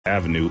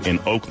Avenue in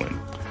Oakland.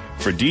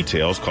 For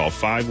details, call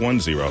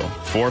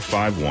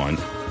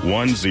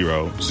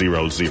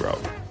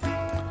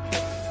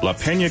 510-451-1000. La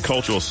Peña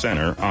Cultural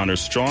Center honors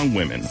strong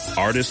women,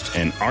 artists,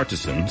 and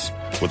artisans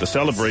with a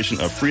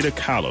celebration of Frida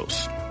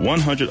Kahlo's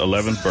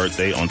 111th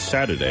birthday on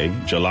Saturday,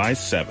 July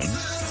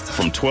 7th,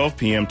 from 12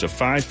 p.m. to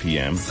 5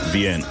 p.m.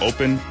 via an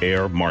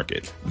open-air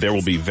market. There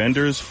will be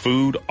vendors,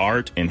 food,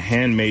 art, and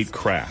handmade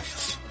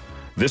crafts.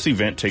 This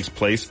event takes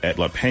place at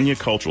La Peña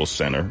Cultural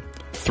Center,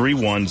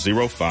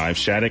 3105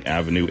 Shattuck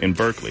Avenue in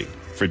Berkeley.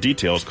 For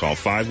details, call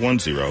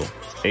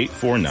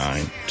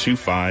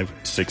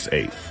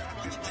 510-849-2568.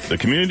 The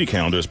community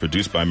calendar is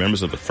produced by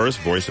members of the First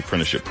Voice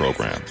Apprenticeship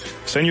Program.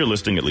 Send your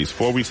listing at least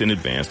 4 weeks in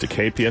advance to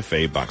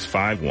KPFA Box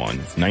 51,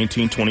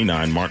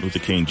 1929 Martin Luther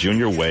King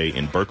Jr. Way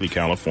in Berkeley,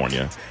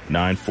 California,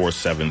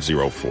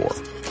 94704.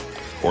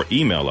 Or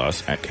email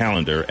us at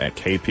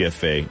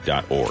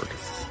calendar@kpfa.org.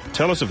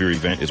 Tell us if your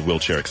event is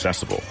wheelchair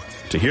accessible.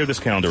 To hear this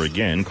calendar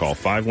again, call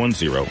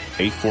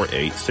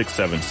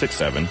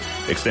 510-848-6767,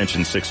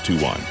 extension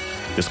 621.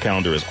 This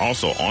calendar is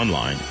also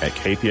online at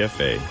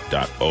kpfa.org.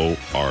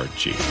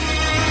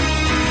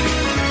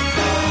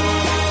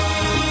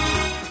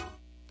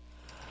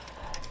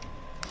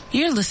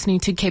 You're listening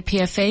to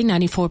KPFA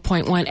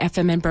 94.1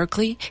 FM in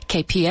Berkeley,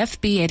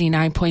 KPFB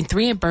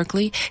 89.3 in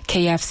Berkeley,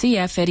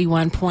 KFCF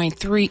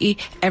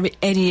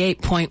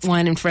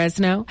 88.1 in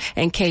Fresno,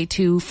 and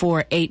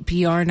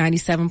K248BR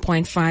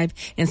 97.5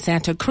 in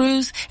Santa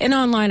Cruz, and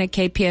online at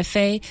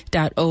kpfa.org.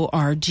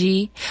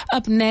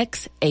 Up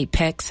next,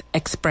 Apex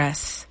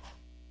Express.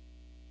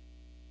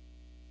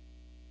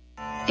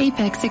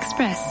 Apex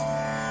Express,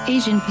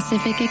 Asian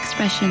Pacific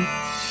expression.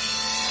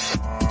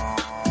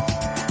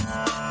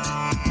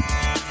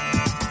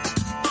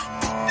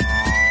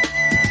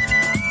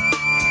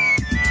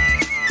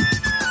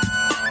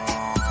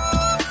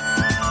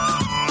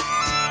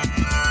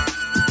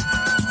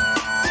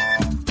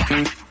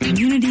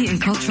 Community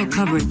and cultural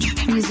coverage.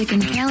 Music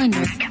and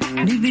calendar.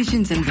 New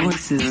visions and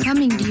voices.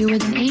 Coming to you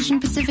with an Asian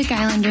Pacific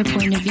Islander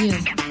point of view.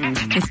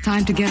 It's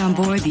time to get on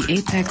board the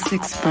Apex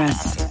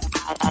Express.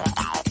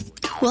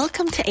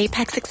 Welcome to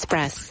Apex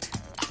Express.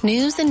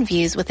 News and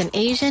views with an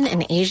Asian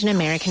and Asian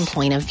American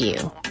point of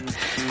view.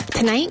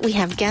 Tonight we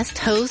have guest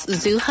host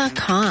Zuha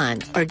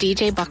Khan, or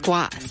DJ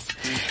Bakwas.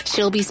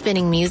 She'll be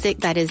spinning music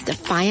that is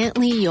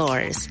defiantly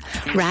yours.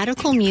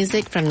 Radical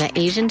music from the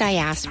Asian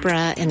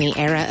diaspora in the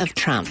era of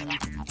Trump.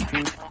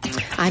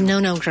 I'm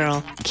No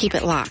Girl. Keep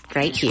it locked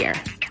right here.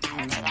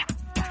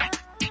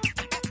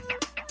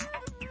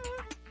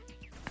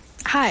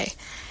 Hi,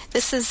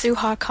 this is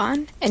Zuha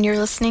Khan, and you're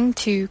listening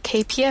to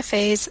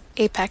KPFA's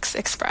Apex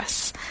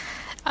Express.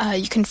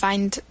 You can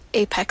find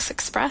Apex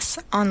Express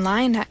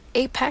online at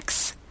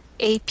Apex,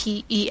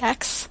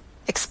 APEX,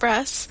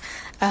 Express.org.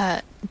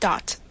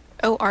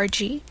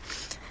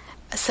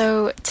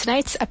 So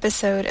tonight's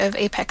episode of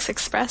Apex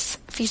Express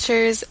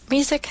features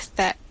music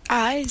that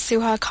I,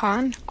 Zuha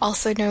Khan,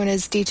 also known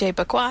as DJ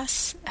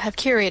Bakwas, have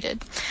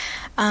curated.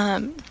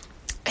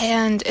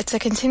 And it's a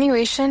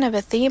continuation of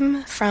a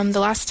theme from the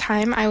last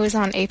time I was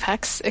on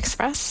Apex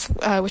Express,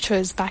 which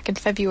was back in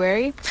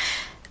February.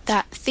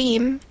 That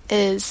theme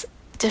is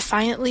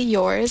Defiantly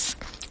Yours,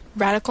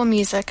 radical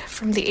music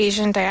from the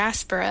Asian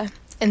diaspora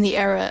in the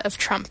era of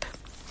Trump.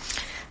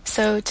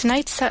 So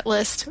tonight's set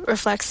list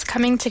reflects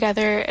coming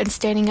together and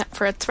standing up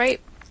for what's right.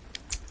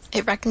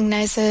 It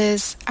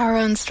recognizes our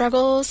own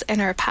struggles and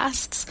our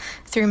pasts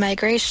through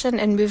migration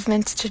and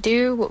movements to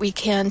do what we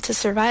can to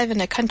survive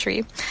in a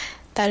country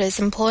that is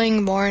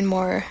employing more and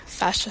more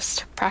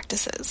fascist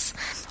practices.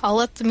 I'll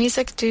let the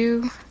music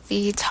do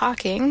the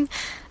talking.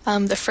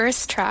 The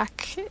first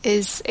track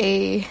is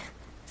a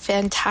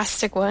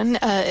fantastic one.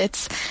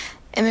 It's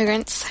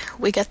Immigrants,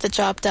 We Get the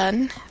Job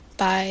Done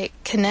by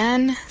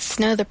Kanan,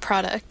 Snow the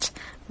Product,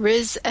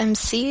 Riz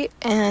MC,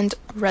 and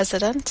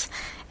Residente.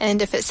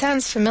 And if it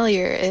sounds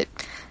familiar, it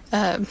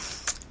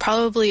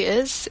probably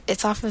is.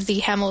 It's off of the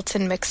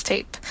Hamilton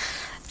Mixtape.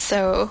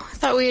 So I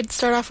thought we'd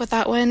start off with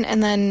that one,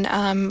 and then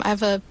I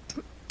have a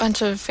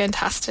bunch of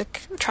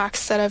fantastic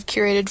tracks that I've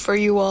curated for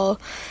you all.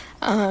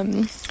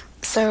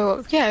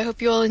 So yeah, I hope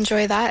you all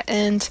enjoy that,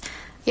 and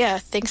yeah,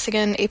 thanks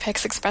again,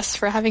 Apex Express,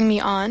 for having me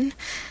on.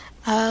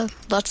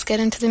 Let's get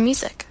into the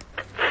music.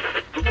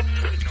 You know,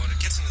 when it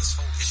gets into this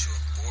whole issue of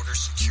border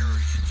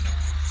security, you know,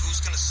 who's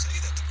going to say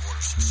that the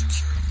borders are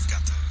secure? We've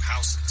got the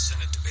House and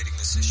Senate debating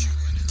this issue,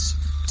 and it's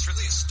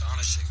really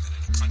astonishing that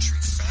in a country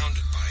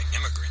founded by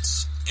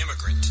immigrants,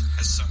 immigrant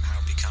has somehow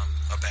become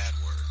a bad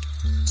word.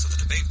 So the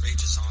debate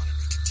rages on, and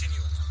we continue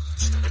along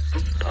with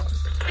that.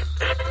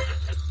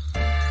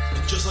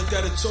 And just like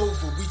that, it's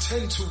over. We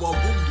tend to our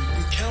wounded.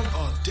 We count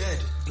our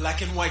dead.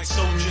 Black and white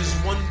soldiers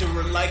wonder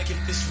alike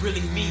if this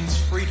really means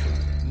freedom.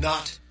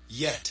 Not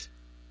yet.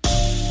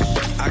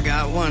 I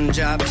got 1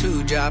 job,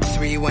 2 job,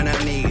 3 when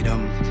I need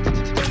them.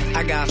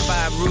 I got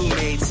 5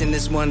 roommates in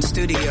this one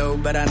studio,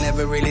 but I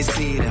never really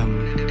see them.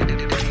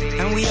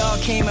 And we all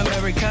came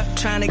America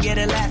trying to get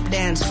a lap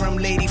dance from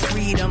Lady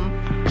Freedom.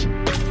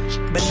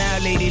 But now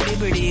Lady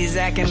Liberty is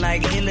acting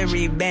like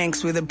Hillary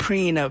Banks with a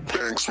prenup.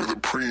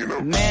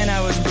 Man,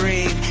 I was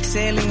brave,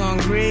 sailing on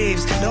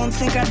graves. Don't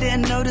think I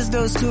didn't notice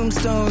those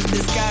tombstones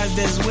disguised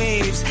as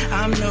waves.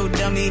 I'm no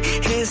dummy.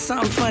 Here's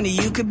something funny.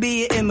 You could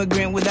be an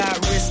immigrant without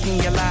risking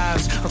your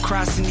lives, or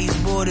crossing these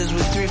borders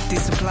with thrifty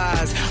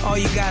supplies. All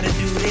you gotta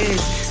do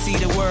is see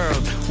the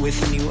world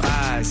with new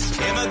eyes.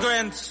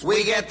 Immigrants,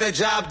 we get the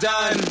job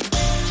done.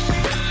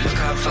 Look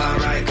how far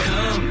I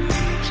come.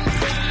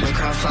 Look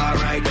how far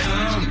I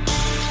come.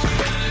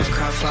 Look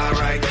how far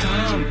I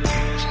come.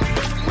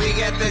 We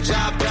get the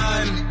job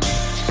done.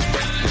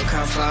 Look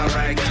how far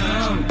I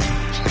come.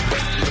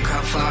 Look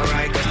how far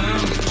I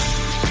come.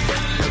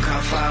 Look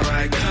how far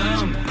I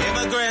come.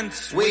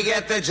 Immigrants, we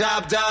get the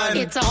job done.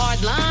 It's a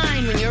hard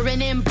line when you're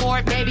an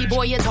import, baby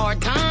boy, it's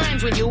hard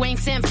times when you ain't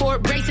sent for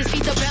it. Racists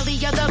feed the belly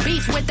of the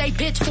beast with they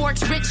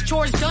pitchforks. Rich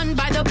chores done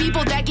by the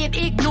people that get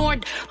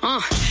ignored.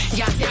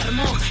 Ya se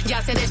armó, ya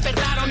se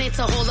despertaron. It's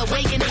a whole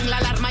awakening. La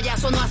alarma ya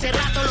sonó hace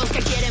rato. Los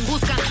que quieren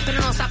buscan,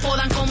 pero nos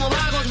apodan como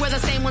vagos. We're the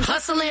same ones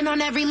hustling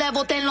on every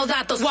level. Ten los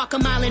datos. Walk a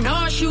mile in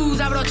our shoes.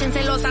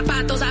 Abróchense los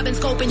zapatos. I've been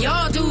scoping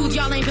y'all dudes.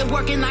 Y'all ain't been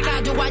working like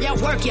I do. Why y'all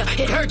work ya?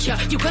 It hurt ya.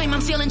 You claim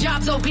I'm stealing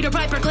jobs, oh Peter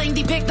Piper claimed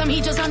he picked them.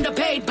 He just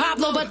underpaid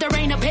Pablo, but there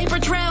ain't a paper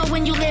trail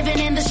when you living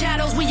in the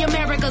shadows. We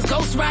America's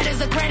ghost riders.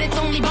 The credit's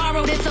only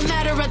borrowed. It's a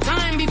matter of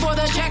time before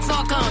the checks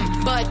all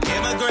come. But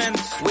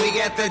immigrants, we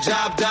get the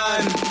job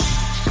done.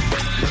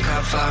 Look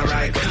how far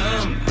I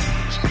come.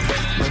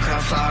 Look how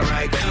far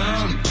I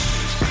come.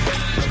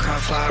 Look how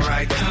far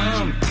I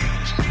come.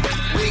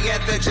 We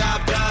get the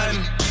job done.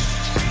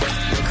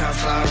 Look how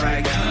far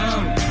I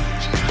come.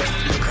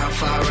 Look how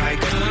far I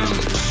come.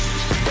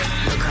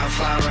 Look how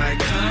far I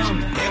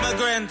come.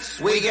 Immigrants,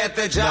 we get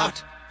the job.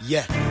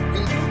 Yeah.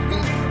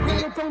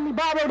 It's only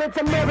borrowed, it's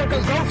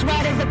America's ghost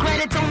riders. The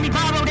credit's only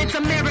borrowed, it's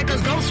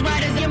America's ghost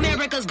riders. The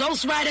America's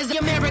ghost riders, the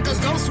America's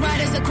ghost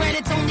riders. The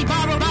credit's only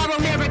borrowed,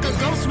 America's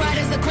ghost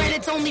riders. The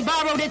credit's only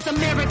borrowed, it's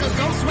America's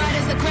ghost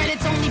riders. The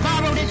credit's only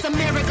borrowed, it's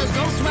America's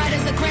ghost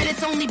riders. The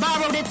credit's only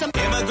borrowed, it's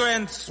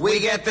immigrants, we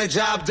get the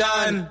job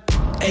done.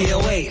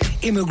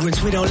 808,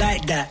 immigrants, we don't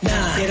like that.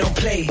 Nah, they don't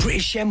play.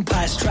 British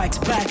Empire strikes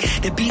back.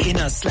 They're beating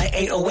us like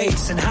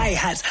 808s and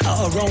hi-hats at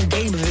our own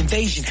game of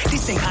invasion.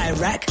 This ain't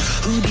Iraq.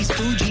 Who these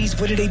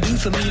Fugees? What do they do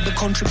for me but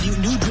contribute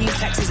new dreams,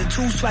 taxes and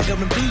tool swagger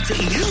and food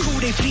to eat? Cool,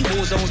 they flee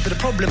war zones, but the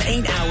problem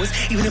ain't ours.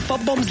 Even if our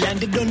bombs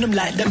landed on them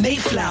like the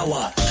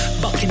Mayflower.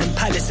 Buckingham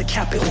Palace, a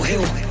Capitol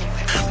Hill.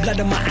 Blood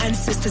of my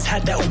ancestors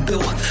had that all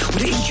built.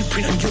 With an ink you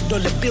print on your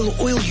dollar bill.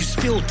 Oil you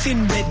spill.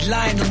 Thin red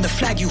line on the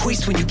flag you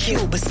hoist when you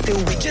kill. But still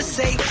we just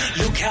say,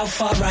 look how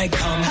far I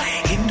come.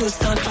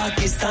 Hindustan,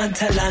 Pakistan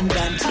to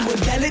London. To a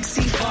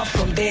galaxy far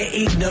from their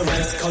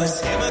ignorance.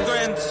 Cause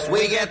immigrants,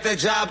 we get the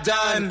job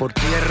done. Por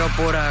tierra o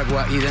por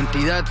agua,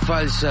 identidad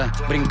falsa.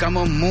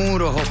 Brincamos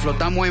muros o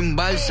flotamos en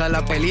balsa.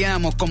 La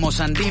peleamos como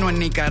Sandino en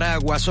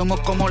Nicaragua. Somos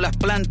como las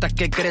plantas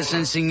que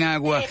crecen sin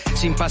agua.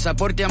 Sin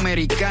pasaporte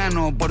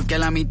americano, porque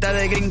la mitad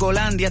de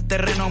Gringolandia es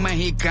terreno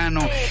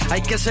mexicano.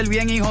 Hay que ser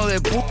bien hijo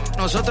de puta.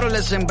 Nosotros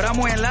les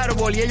sembramos el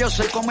árbol y ellos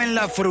se comen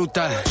la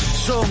fruta.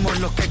 Somos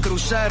los que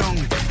cruzaron.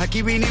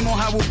 Aquí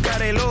vinimos a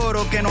buscar el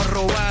oro que nos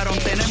robaron.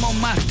 Tenemos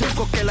más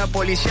trucos que la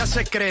policía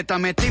secreta.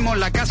 Metimos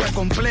la casa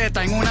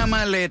completa en una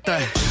maleta.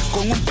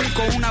 Con un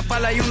pico, una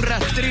pala y un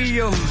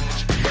rastrillo.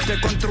 Te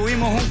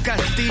construimos un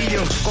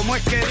castillo. ¿Cómo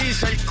es que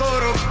dice el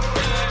coro?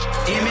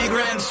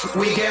 Immigrants,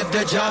 we get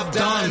the job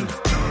done.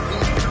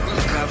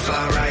 Look how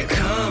far I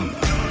come.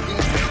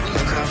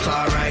 Look how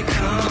far I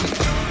come.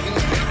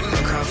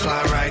 Look how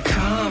far I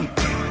come.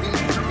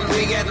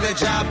 We get the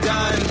job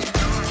done.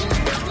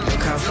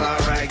 Look how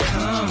far I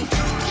come.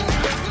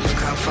 Look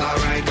how far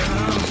I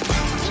come.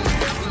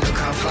 Look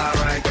how far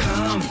I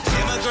come.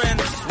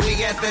 Immigrants, we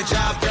get the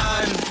job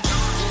done.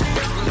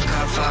 Look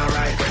how far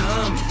I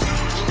come.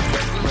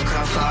 Look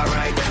how far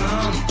I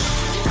come.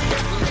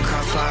 Look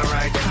how far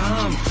I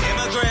come.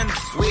 Immigrants,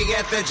 we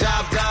get the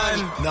job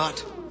done.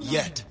 Not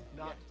yet.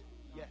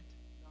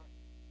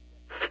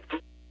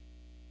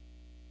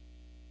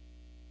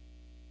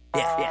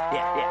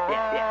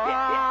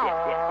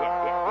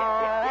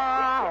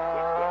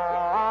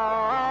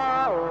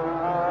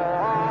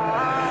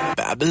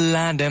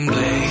 Babylon them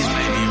blaze,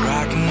 baby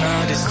rocking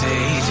all the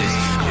stages.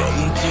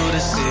 Rolling through the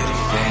city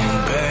from the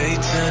bay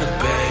to the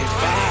bay.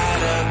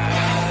 Fired up,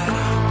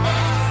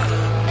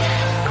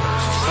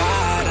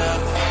 fired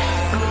up,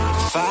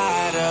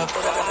 fired up.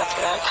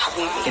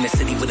 In a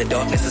city where the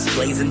darkness is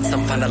blazing,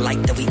 some find a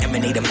light that we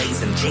emanate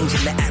amazing.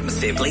 Changing the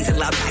atmosphere, blazing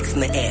loud packs in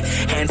the air.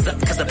 Hands up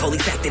cause the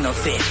police acting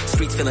unfair.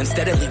 Streets feeling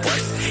steadily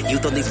worse.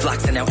 Youth on these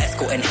blocks are now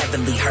escorting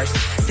heavenly hearse.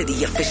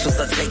 City officials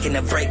are taking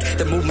a break.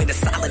 The movement is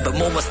solid but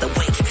more must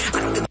awake.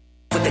 I don't give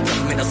with the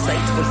government no say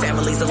when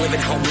families are living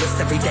homeless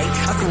every day.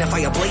 I've seen a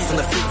fire blaze in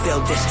the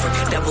Fruitvale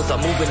district. Devils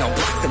are moving on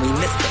blocks and we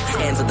miss them.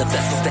 Hands of the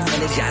vessels to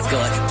energize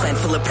God. Plan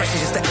full of pressure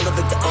just to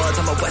elevate the odds.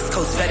 I'm a West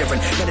Coast veteran,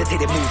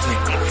 meditative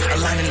movement.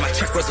 Aligning my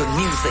chakras with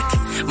music.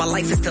 My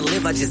life is to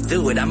live, I just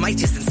do it. I might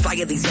just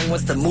inspire these young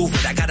ones to move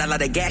it. I got a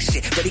lot of gas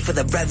shit, ready for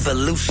the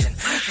revolution.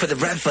 For the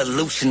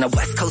revolution, a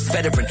West Coast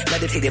veteran,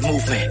 meditative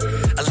movement.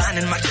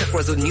 Aligning my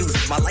chakras with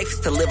music. My life is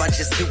to live, I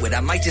just do it.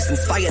 I might just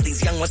inspire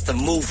these young ones to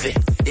move it.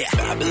 Yeah.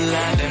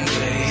 Babylon and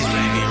blaze,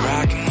 baby,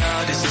 rocking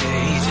all the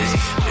stages.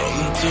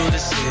 Rolling through the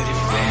city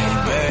from the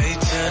bay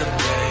to the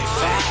bay.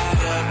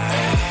 Fired up,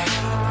 hey,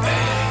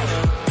 hey,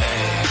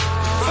 hey.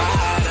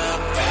 Fired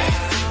up, hey,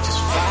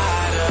 just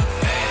fired up,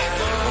 hey.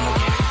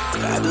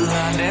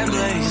 Babylon and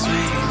blaze,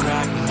 we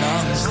rocking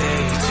all the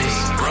stages.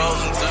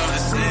 Rolling through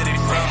the city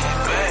from the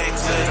bay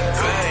to the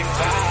bay.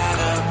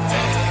 Fired up,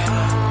 hey,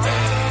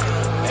 hey,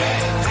 hey.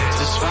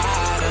 Just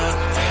fired up,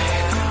 hey,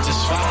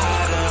 just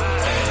fired up.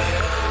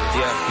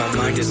 Yeah, my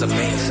mind is a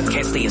maze.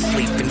 Can't stay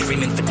asleep, been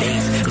dreaming for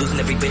days. Losing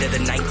every bit of the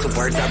night to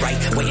words I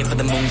write. Waiting for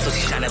the moon so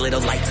she shine a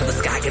little light till the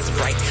sky gets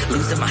bright.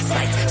 Losing my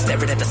sight,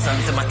 staring at the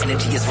sun till my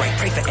energy is right.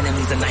 Pray for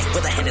enemies at night.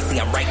 With a Hennessy,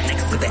 I'm right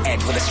next to the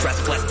edge where the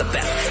stress bless the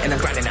best. And I'm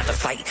grinding out the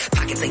fight.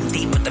 Pockets ain't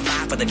deep, but the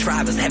vibe of the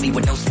tribe is heavy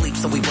with no sleep.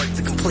 So we work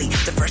to complete.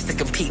 The first to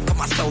compete. Put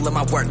my soul in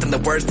my work and the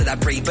words that I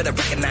breathe. Better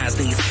recognize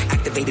these.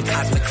 Activated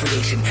cosmic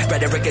creation.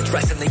 Rhetoric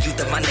addressing the youth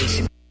of my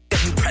nation.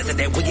 New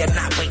president, we are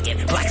not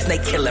waiting. Black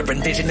snake killer,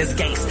 indigenous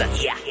gangster.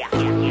 Yeah.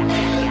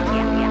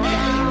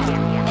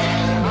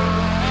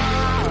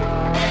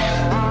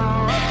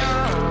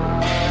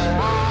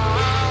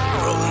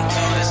 Rolling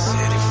through the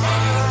city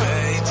from the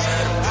bay to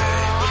the bay.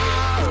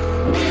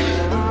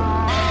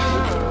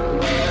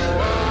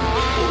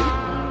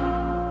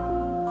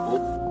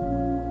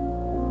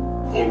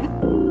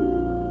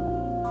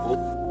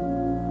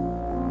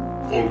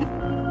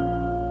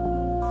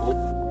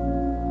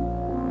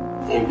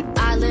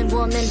 Island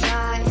woman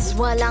rise,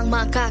 walang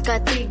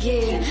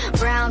makakatigil.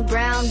 Brown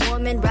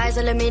woman rise,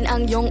 alamin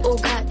ang iyong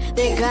ugat.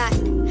 They got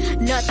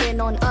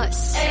nothing on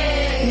us,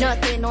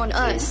 nothing on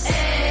us,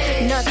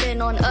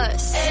 nothing on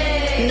us,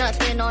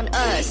 nothing on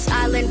us.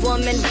 Island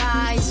woman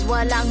rise,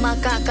 walang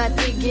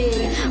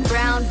makakatigil.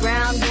 Brown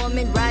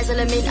woman rise,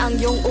 alamin ang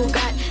iyong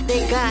ugat.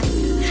 They got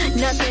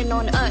nothing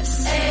on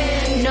us,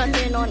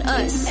 nothing on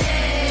us,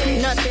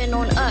 nothing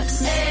on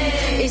us.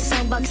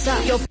 Isang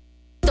bagsak. Yo,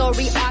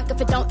 story arc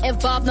if it don't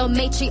involve no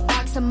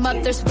matriarch. Some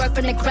mothers work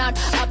from the ground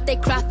up, they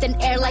craft in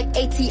air like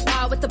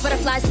ATR with the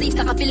butterfly sleeves.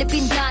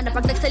 Naka-Philippine na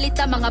pag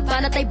nagsalita mga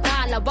banat ay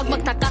bala. Wag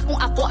magtaka kung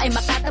ako ay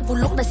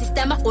makatabulok na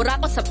sistema. Ura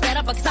ko sa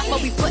pera bagsak, but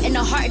we put in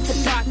our heart into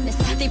darkness.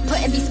 They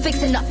putting these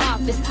pigs in the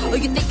office.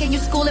 Or you thinking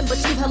you're schooling but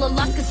you hella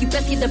lost cause you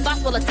best get the boss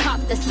while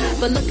atop this.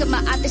 But look at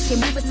my ate, she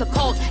moving so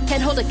cold.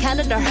 Can't hold a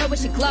candle to her when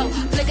she glow.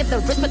 Flick at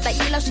the wrist but that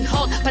elo she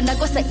hold.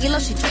 Panago sa elo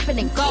she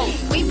dripping in gold.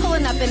 We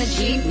pulling up in a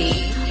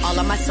jeepney. All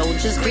of my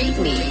soldiers greet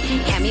me.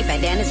 Hand me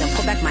bandanas and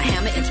pull back my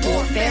hammer. It's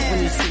warfare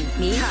when you see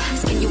me.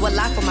 Skin you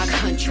alive for my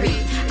country.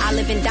 I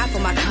live and die for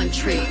my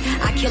country.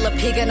 I kill a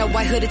pig in a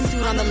white hooded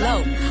suit on the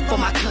low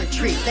for my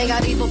country. They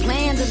got evil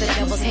plans in the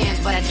devil's hands,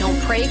 but I don't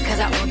pray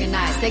cause I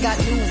organize. They got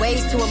new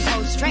ways to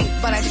impose strength,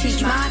 but I teach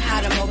mine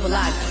how to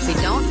mobilize. We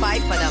don't fight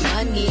for the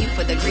money,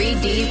 for the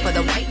greedy, for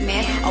the white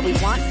man. All we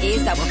want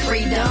is our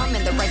freedom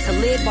and the right to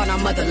live on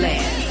our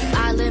motherland.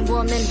 Island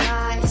woman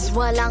rise,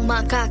 walang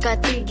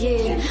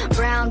makakatigil.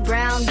 Brown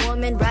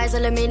woman rise,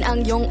 alamin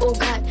ang iyong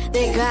ugat.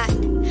 They got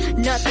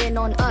nothing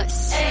on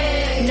us,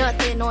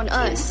 nothing on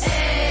us,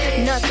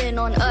 nothing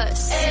on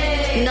us,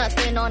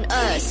 nothing on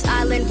us.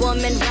 Island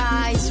woman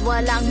rise,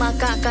 walang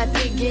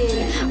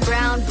makakatigil.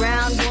 Brown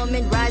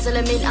woman rise,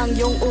 alamin ang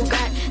iyong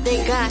ugat.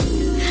 They got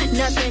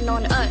nothing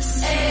on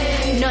us,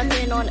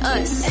 nothing on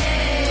us,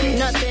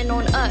 nothing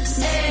on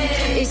us.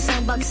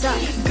 Isang bagsak.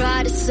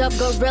 Goddess of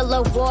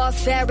guerrilla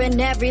warfare in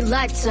every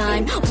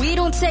lifetime. We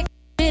don't take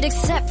it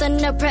except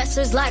an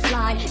oppressor's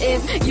lifeline.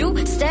 If you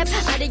step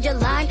out of your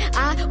line,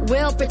 I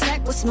will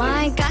protect what's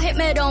mine. Kahit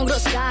merong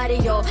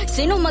rosaryo,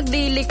 sino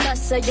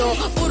magliligtas sa'yo?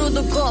 Puro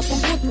dugo,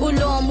 pugot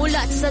ulo,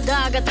 mulat sa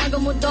dagat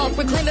hanggang mundo.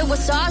 Proclaiming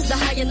what's ours, the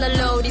high and the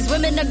low. These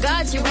women are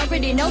gods, you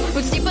already know.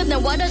 Roots deeper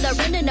than water,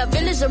 they're in a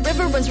village. A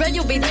river runs red,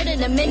 you'll be dead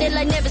in a minute.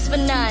 Like Nevis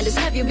Fernandez,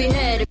 have you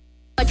beheaded?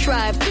 My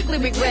tribe quickly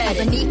regret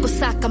it. Abani ko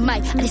sa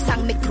kamay, ang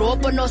isang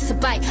mikropono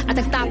sabay. At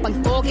ang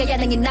tapang ko, kaya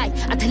nang inay.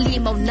 At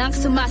halimaw nang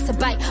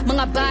sumasabay.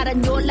 Mga bara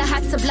nyo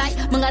lahat sablay.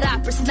 Mga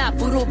rappers na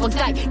puro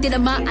bangkay.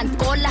 Tinamaan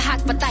ko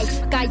lahat patay.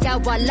 Kaya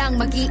walang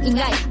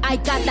mag-iingay. I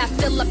got that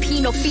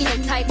Filipino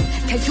phenotype.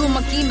 Kayo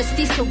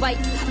mag-i-mestizo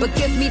white. But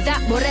give me that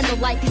moreno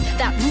like.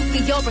 That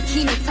Rufio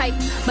Aquino type.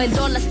 My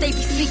lola stay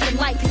be speaking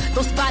like.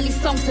 Those Bali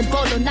songs and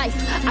bolo knife.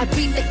 I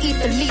breathe the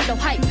ether, need no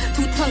hype.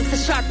 Two tongues are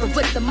sharper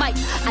with the mic.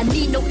 I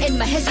need no in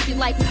my history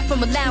life.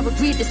 From a loud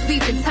read this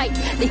we've been tight.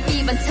 They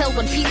thieve until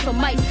one piece of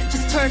might.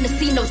 Just turn to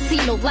see no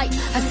light.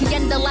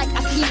 Hacienda like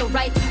Aquino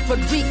right.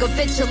 Rodrigo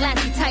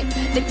vigilante type.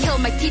 They kill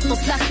my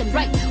titles left and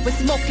right. With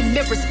smoke and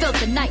mirrors fill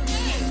the night.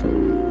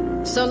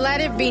 So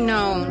let it be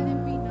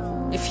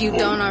known, if you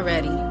don't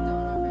already,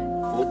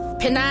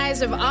 Pinayas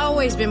have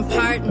always been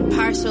part and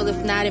parcel, if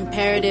not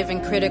imperative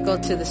and critical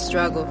to the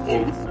struggle.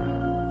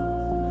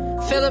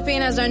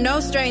 Filipinas are no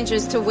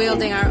strangers to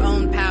wielding our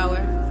own power.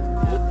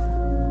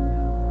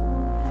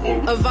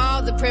 Of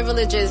all the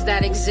privileges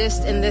that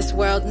exist in this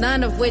world,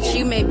 none of which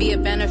you may be a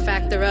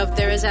benefactor of,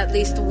 there is at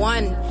least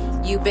one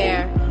you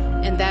bear,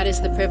 and that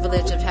is the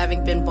privilege of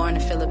having been born a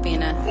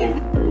Filipina.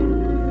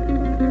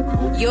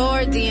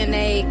 Your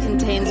DNA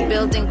contains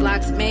building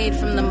blocks made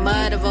from the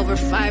mud of over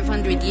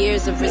 500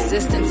 years of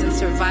resistance and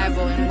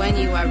survival, and when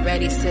you are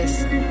ready,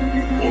 sis,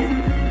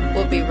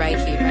 we'll be right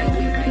here.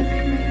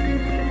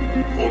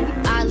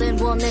 Island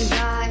woman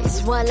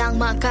rise, walang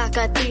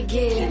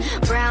makakatigil.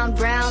 Brown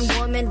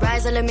woman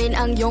rise, alamin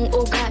ang iyong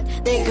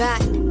ugat. They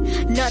got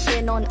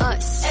nothing on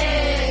us,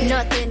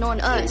 nothing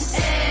on us,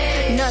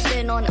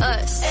 nothing on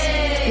us,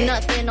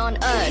 nothing on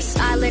us.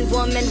 Island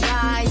woman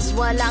rise,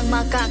 walang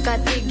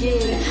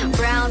makakatigil.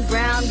 Brown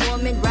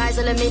woman rise,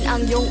 alamin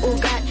ang iyong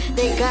ugat.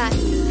 They got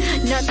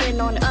nothing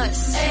on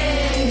us,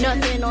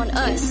 nothing on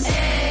us,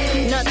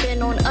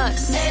 nothing on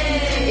us.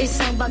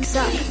 Isang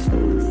bagsak.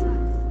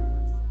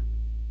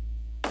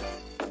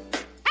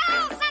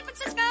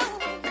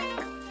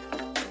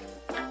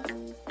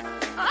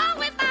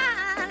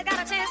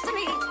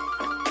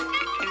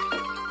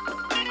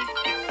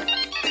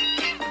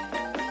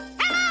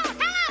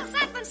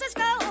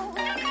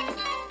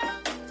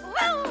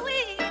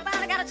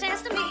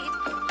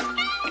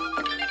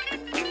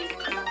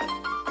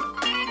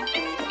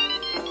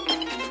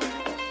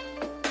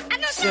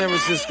 San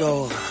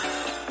Francisco.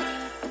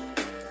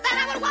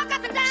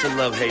 It's a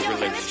love-hate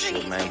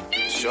relationship, man.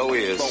 Sure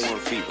is.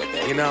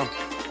 You know?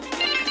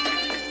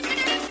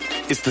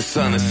 It's the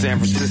son of San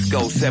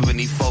Francisco,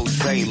 74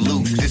 St.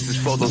 Luke's. This is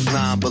for those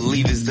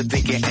non-believers that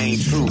think it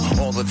ain't true.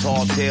 All the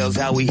tall tales,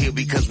 how we here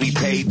because we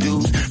pay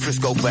dues.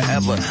 Frisco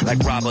forever, like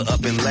Robert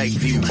up in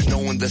Lakeview.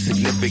 Knowing the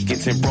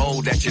significance and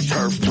role that your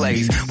turf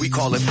plays. We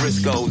call it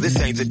Frisco, this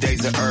ain't the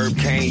days of Herb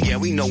Cain. Yeah,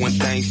 we know when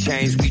things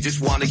change, we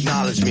just want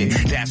acknowledgement.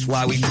 That's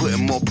why we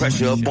putting more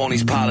pressure up on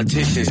these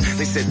politicians.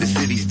 They said the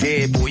city's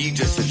dead, boy, you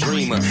just a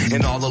dreamer.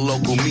 And all the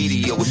local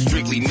media was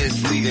strictly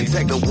misleading.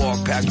 Take a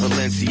walk past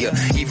Valencia,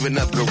 even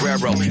up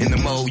Guerrero. In the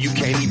mode, you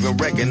can't even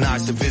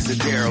recognize the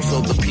Visadero.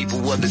 So the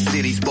people of the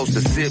city supposed to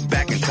sit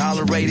back and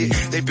tolerate it.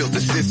 They built a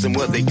system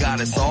where they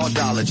got us all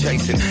dollar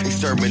chasing.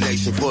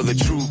 Extermination for the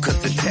true, cause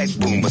the tech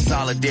boom. But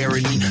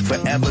solidarity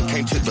forever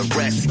came to the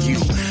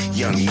rescue.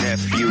 Young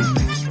nephew.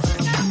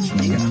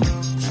 Yeah.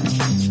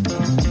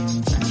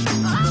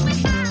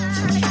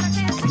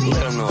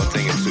 Let them know a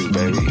thing or two,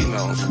 baby. You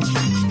know,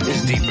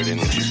 it's deeper than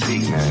what you see,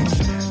 man.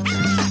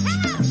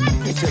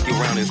 Let me take you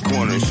around this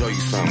corner and show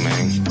you something,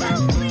 man.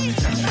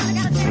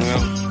 You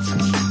know?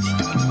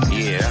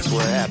 Yeah, that's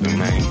what happened,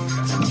 man.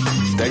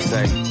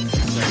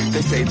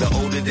 They say the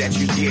older that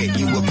you get,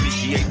 you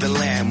appreciate the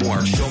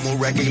landmark. Show more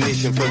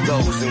recognition for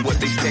those and what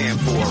they stand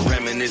for.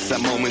 Reminisce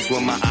on moments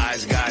when my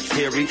eyes got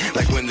teary,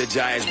 like when the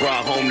Giants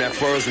brought home that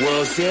first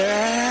World Series.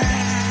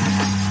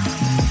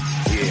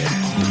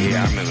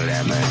 Yeah, I remember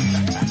that, man.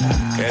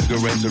 Edgar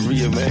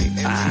Renteria, man.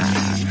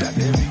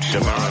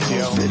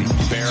 Devontae,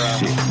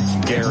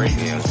 Rivera, Gary,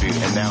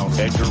 and now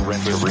Edgar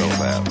Renteria.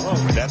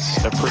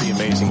 That's a pretty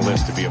amazing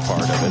list to be a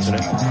part of, isn't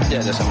it?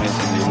 Yeah, that's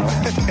amazing.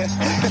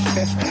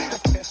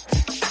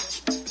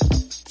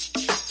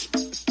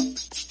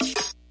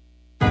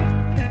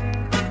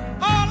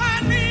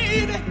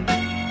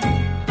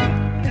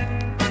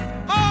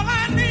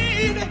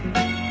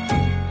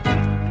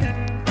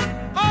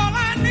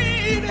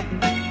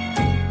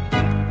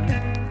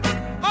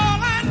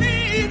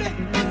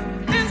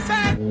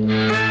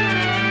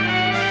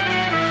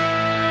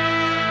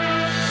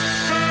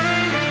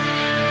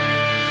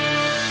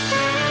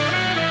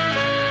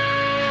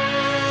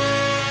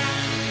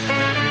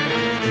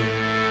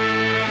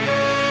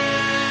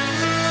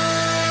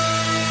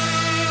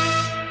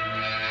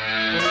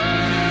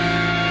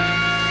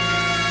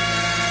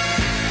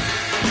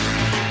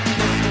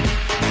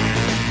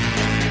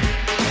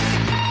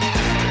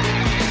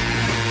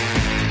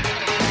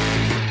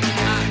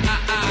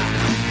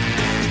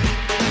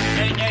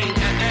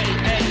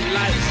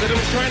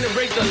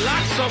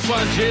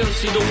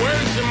 See the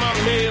words in my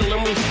mail,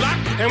 and we flock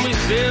and we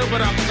sail,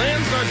 but our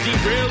plans are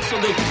derailed. So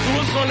they threw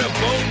us on a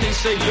boat. They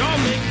said y'all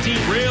make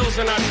derails,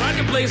 and I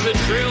tried to blaze a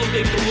trail.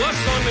 They threw us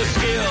on the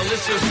scale.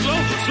 It's a slow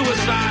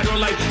suicide,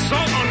 or like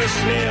salt on a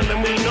snail.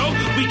 And we know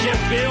we can't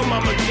fail.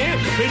 Mama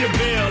can't pay the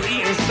bail.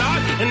 Eating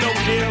sod and no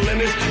kale,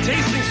 and it's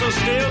tasting so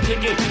stale.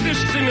 Taking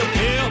fish in the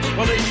pail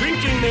while they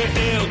drinking their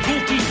ale.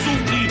 Goofy,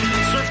 soupy,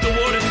 surf the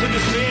water to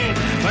the sand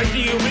like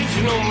the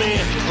original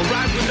man.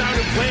 Arrived without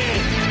a plan.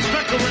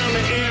 Stuck around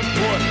the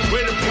airport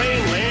where the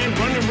plane land.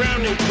 Run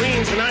around in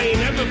Queens and I ain't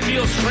ever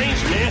feel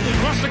strange, man.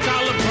 Cross the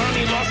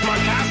Colorado, lost my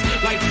cast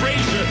like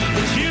Frazier.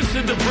 But cheers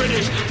to the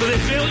British for their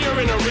failure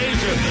and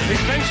erasure.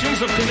 Extensions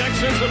of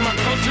connections with my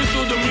culture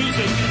through the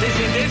music. They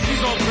say this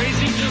is all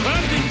crazy, but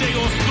I think they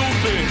all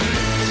stupid.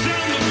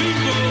 Sound the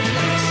people,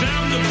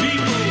 sound the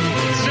people,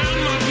 sound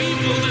my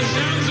people, the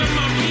sounds of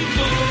my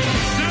people.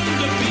 Sound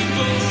the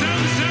people,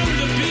 sound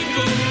the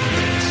people.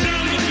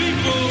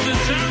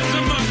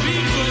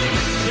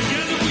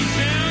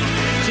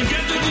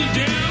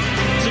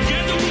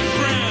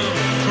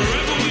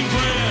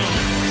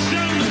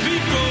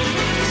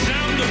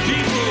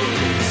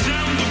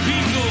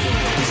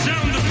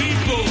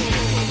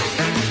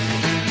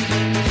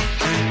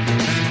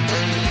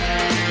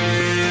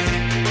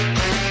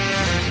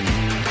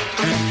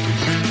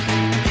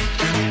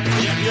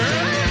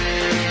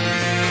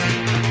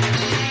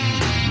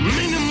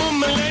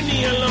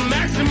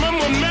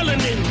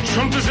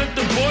 Trump is at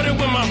the border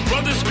with my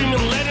brother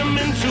screaming, let him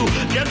in too.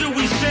 Together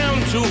we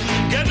sound to,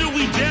 together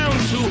we down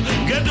to,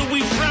 together we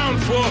frown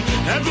for,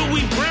 ever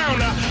we brown.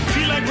 I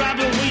feel like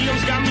Robin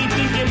Williams got me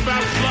thinking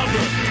about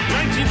Flubber.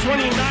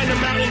 1929, I'm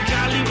out in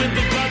Cali with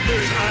the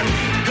brothers. I'm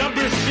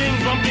Gubber Singh,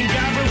 bumping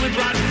Gabber with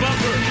Raj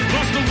Bubber.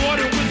 Cross the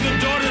water with the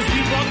daughters,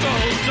 we brought the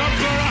whole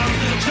tupper. I'm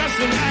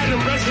Justin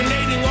Adam,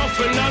 resonating off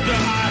another.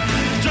 I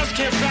just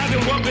can't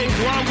fathom what been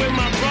going with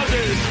my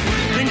brothers.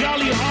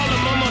 Bengali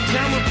Harlem, I'm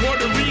uptown with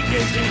Puerto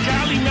Ricans. In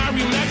Cali,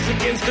 marry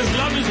Mexicans, cause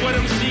love is what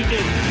I'm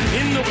seeking.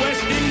 In the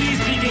West Indies,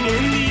 speaking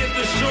Hindi at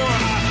the shore.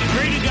 I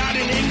pray to God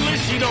in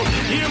English, he don't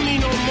hear me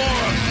no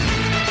more.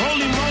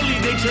 Holy moly,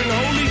 they turn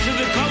holy to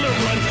the color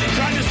run.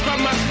 Try to scrub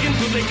my skin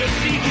so they could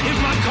see if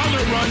my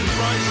color runs.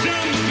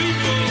 Sound the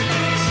people,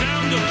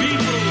 sound the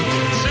people,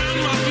 sound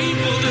my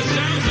people, the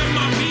sounds of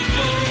my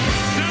people.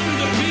 Sound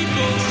the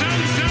people,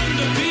 sound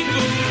the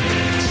people,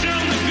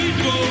 sound the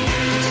people,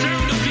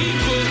 sound the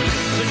people.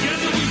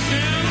 Together we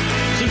sound,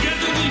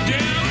 together we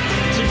down,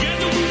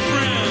 together we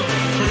frown,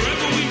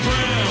 forever we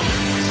brown.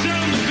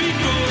 Sound the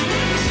people,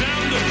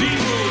 sound the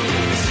people,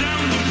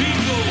 sound the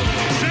people,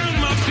 sound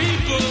my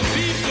people,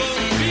 people,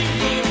 people,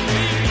 people.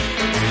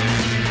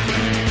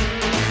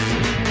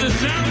 The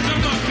sounds of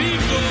my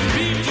people,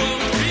 people,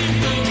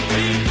 people,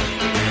 people.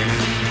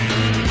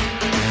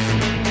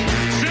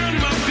 Sound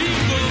my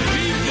people,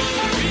 people,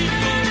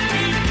 people,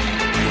 people.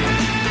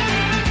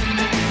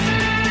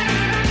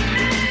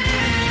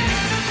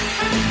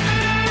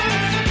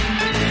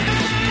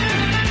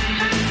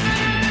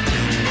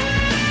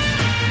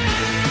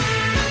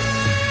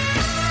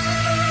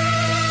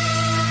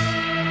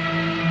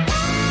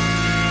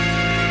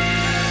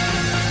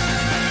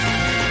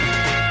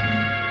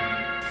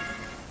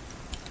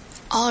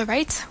 All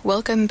right,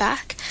 welcome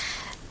back.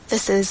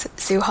 This is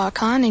Zuha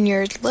Khan, and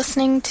you're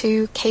listening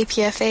to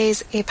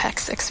KPFA's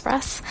Apex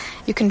Express.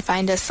 You can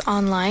find us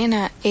online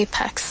at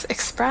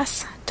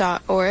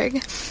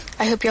apexexpress.org.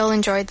 I hope you all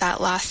enjoyed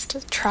that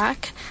last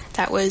track.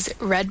 That was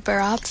Red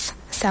Baraat's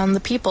Sound the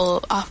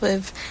People off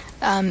of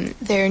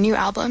their new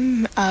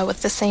album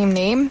with the same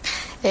name.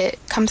 It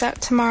comes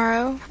out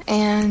tomorrow,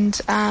 and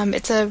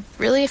it's a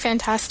really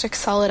fantastic,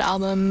 solid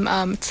album.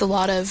 It's a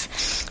lot of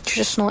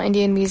traditional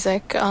Indian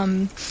music,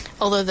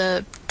 although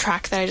the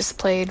track that I just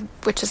played,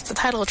 which is the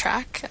title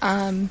track,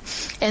 and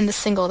the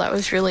single that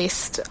was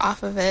released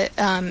off of it,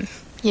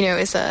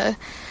 is a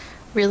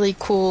really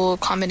cool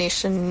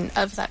combination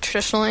of that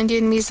traditional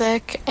Indian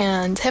music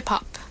and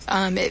hip-hop.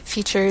 It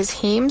features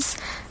Heems,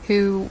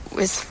 who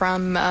is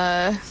from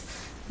an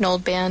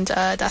old band,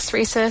 Das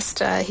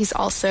Racist. He's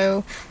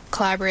also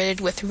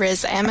collaborated with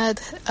Riz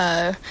Ahmed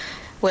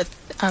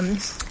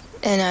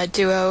in a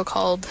duo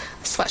called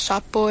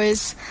Sweatshop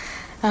Boys.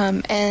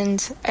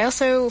 And I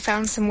also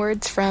found some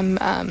words from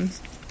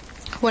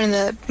one of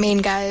the main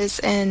guys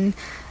in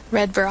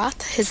Red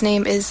Baraat. His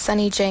name is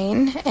Sunny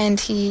Jain, and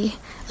he,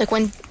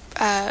 when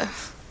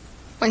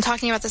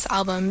talking about this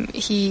album,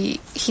 he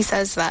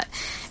says that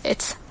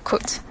it's,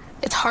 quote,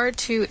 "It's hard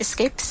to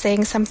escape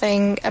saying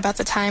something about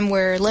the time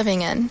we're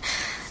living in."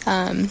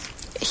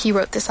 He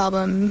wrote this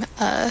album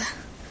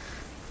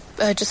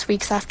just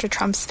weeks after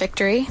Trump's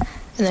victory.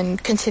 And then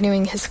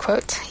continuing his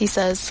quote, he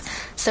says,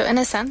 "So in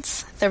a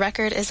sense, the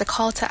record is a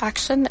call to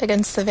action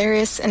against the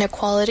various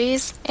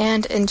inequalities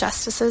and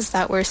injustices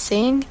that we're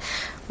seeing.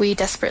 We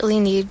desperately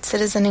need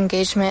citizen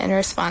engagement in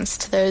response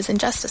to those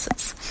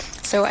injustices."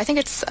 So I think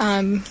it's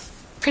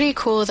pretty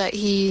cool that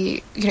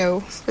he,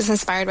 was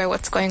inspired by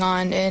what's going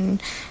on in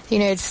the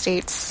United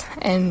States,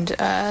 and,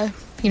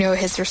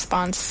 his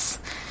response,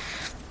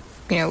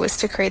 was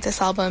to create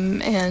this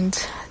album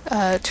and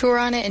tour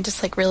on it and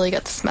just, really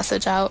get this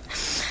message out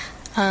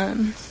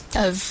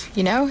of,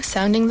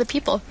 sounding the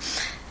people.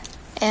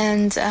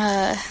 And,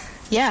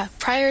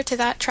 prior to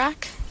that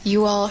track,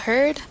 you all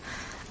heard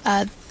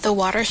The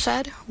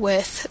Watershed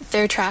with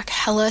their track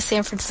Hella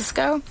San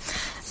Francisco.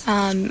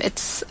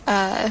 It's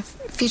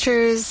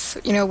features,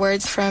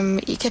 words from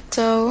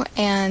Ikipto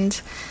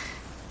and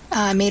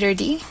Mater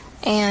D,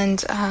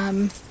 and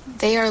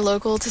they are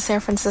local to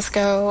San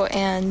Francisco,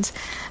 and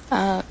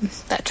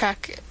that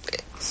track,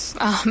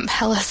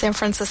 Hella San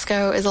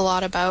Francisco, is a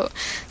lot about,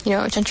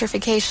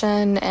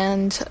 gentrification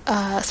and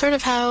sort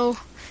of how,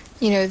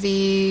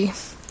 the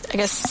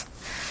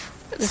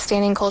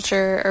standing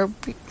culture or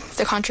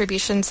the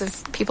contributions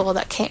of people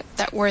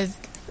that were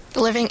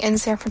living in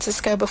San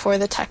Francisco before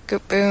the tech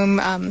boom,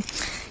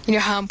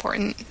 how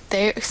important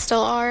they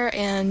still are.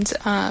 And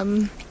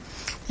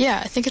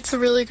I think it's a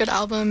really good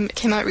album. It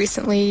came out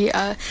recently.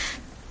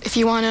 If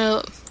you want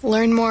to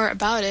learn more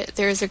about it,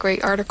 there's a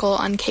great article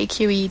on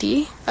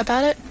KQED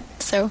about it,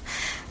 so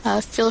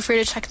feel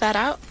free to check that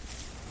out.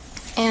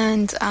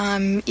 And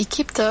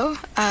Ikipto,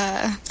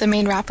 the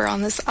main rapper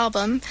on this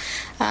album,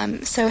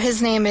 so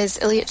his name is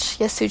Ilyich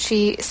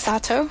Yasuchi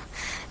Sato,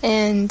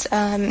 and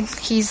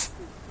he's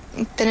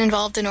been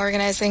involved in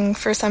organizing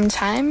for some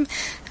time.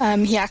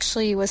 He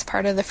actually was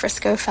part of the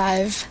Frisco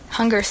 5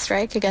 hunger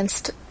strike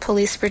against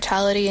police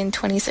brutality in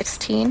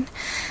 2016,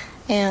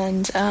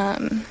 and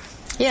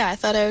yeah, I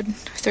thought I would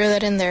throw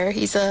that in there.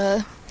 He's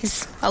a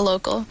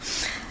local.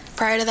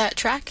 Prior to that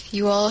track,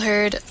 you all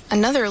heard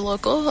another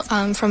local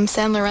from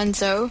San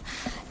Lorenzo,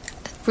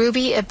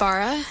 Ruby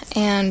Ibarra,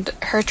 and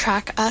her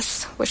track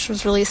Us, which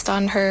was released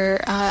on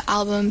her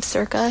album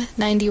Circa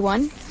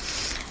 91.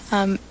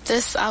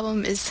 This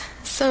album is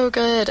so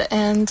good,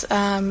 and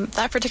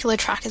that particular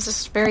track is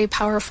just very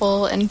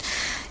powerful and,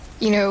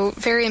 you know,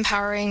 very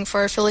empowering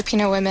for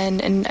Filipino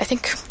women, and I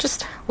think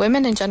just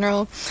women in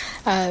general.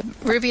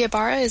 Ruby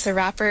Ibarra is a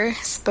rapper,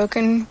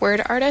 spoken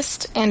word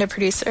artist, and a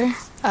producer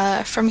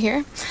from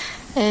here.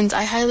 And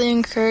I highly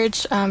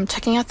encourage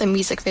checking out the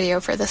music video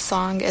for this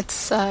song.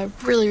 It's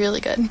really, really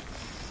good.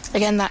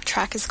 Again, that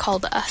track is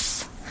called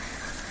Us.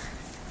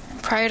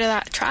 Prior to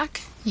that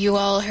track, you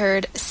all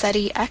heard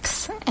SETI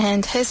X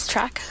and his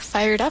track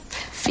Fired Up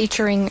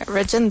featuring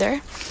Raaginder.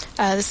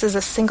 This is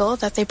a single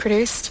that they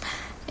produced.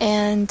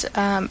 And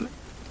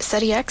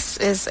SETI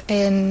X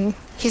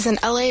he's an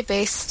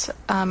LA-based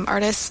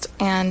artist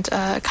and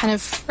kind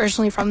of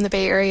originally from the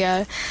Bay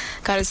Area,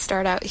 got his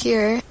start out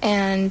here.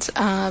 And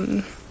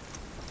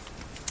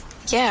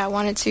yeah, I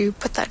wanted to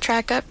put that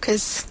track up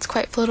because it's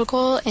quite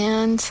political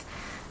and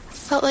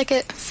felt like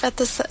it fit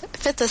the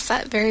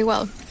set very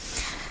well.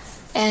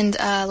 And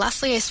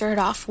lastly, I started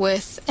off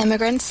with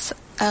Immigrants,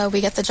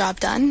 We Get the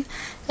Job Done.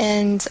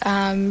 And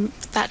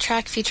that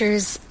track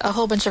features a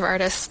whole bunch of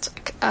artists.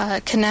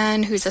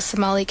 Kanan, who's a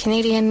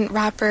Somali-Canadian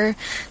rapper.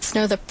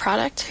 Snow the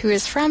Product, who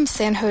is from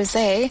San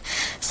Jose,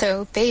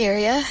 so Bay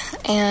Area.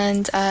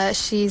 And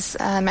she's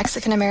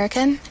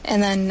Mexican-American.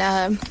 And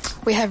then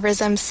we have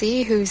Riz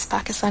MC, who's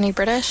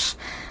Pakistani-British.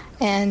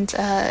 And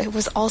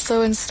was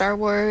also in Star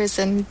Wars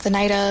and The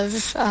Night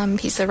Of.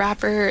 He's a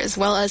rapper as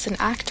well as an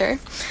actor.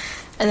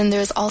 And then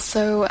there's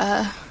also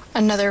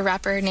another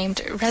rapper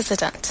named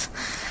Residente.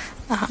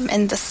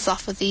 And this is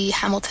off of the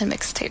Hamilton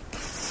mixtape.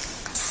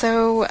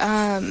 So,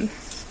 a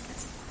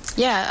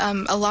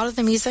lot of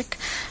the music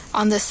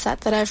on this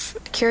set that I've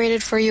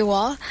curated for you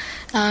all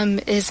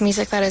is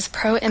music that is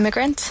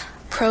pro-immigrant,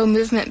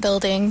 pro-movement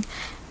building,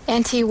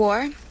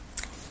 anti-war,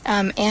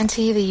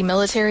 anti the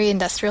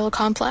military-industrial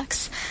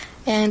complex,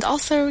 and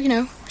also, you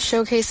know,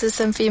 showcases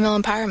some female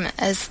empowerment,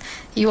 as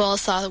you all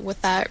saw with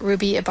that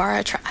Ruby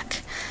Ibarra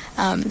track.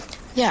 As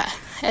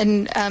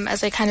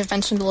I kind of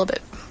mentioned a little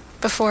bit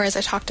before as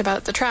I talked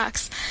about the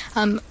tracks,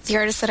 the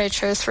artists that I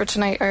chose for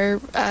tonight are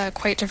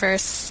quite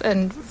diverse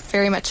and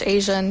very much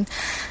Asian.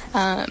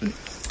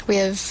 We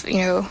have, you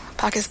know,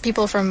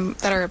 people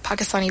that are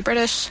Pakistani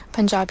British,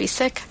 Punjabi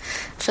Sikh,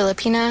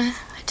 Filipina,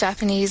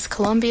 Japanese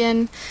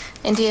Colombian,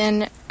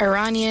 Indian,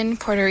 Iranian,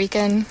 Puerto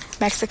Rican,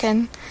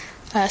 Mexican,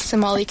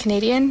 Somali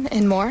Canadian,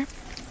 and more.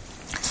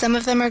 Some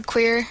of them are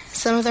queer,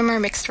 some of them are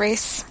mixed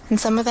race, and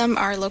some of them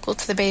are local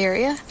to the Bay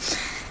Area.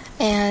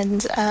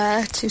 And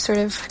to sort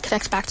of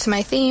connect back to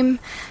my theme,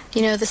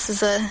 you know, this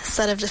is a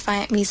set of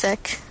defiant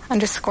music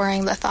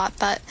underscoring the thought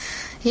that,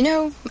 you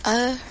know,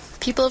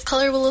 people of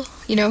color will,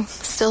 you know,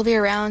 still be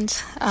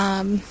around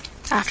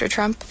after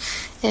Trump,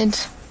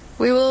 and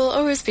we will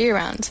always be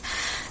around.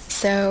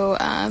 So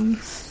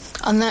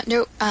on that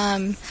note,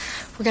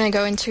 we're going to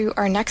go into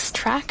our next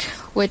track,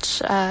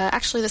 which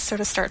actually this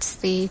sort of starts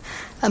the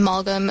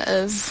amalgam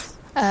of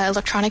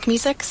electronic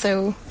music,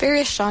 so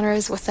various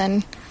genres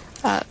within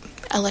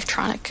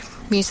electronic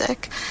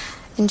music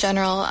in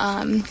general.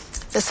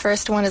 This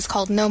first one is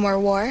called No More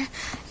War.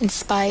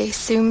 It's by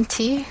Soom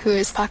T, who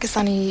is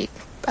Pakistani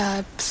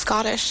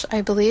Scottish,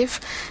 I believe,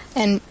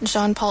 and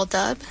Jean-Paul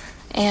Dub.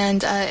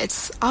 And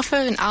it's off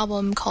of an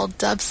album called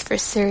Dubs for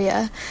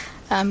Syria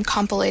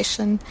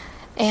compilation.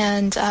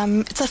 And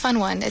it's a fun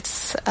one.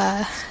 It's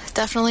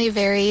definitely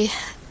very,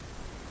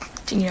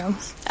 you know,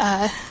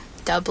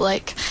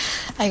 dub-like,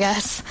 I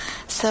guess.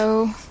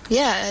 So,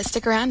 yeah,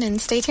 stick around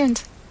and stay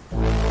tuned.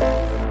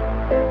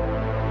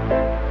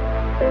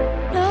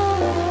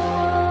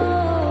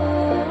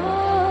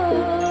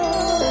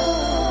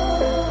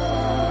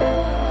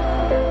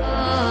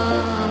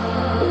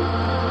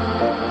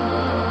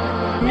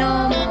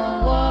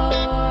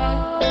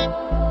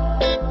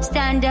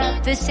 Stand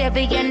up for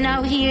Syria,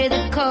 now hear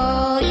the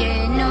call,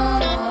 yeah, no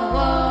more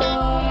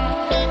war.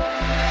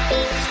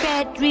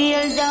 Spread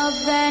real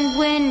love and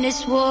win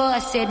this war, I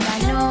said now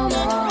no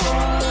more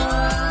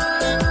war.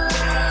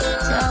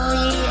 So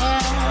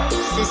yeah,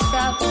 to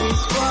stop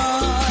this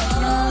war,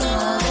 no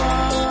more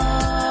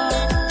war.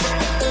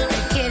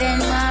 They're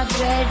killing my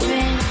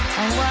brethren,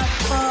 and what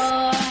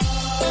for?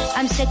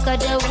 I'm sick of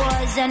the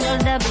wars and all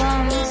the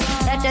bombs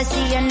that I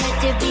see on the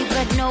TV,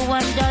 but no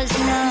one does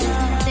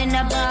nothing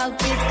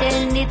about it,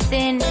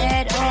 anything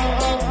at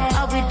all.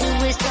 All we do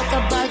is talk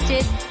about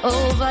it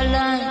over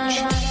lunch,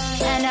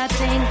 and I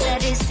think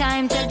that it's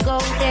time to go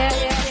there.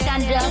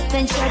 Stand up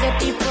and show the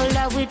people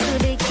that we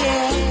truly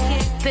care.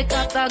 Pick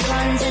up our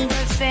guns and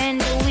defend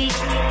the weak,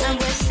 and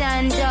we'll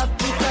stand up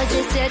because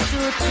it's the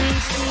truth we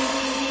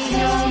see.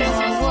 No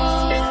more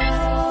war.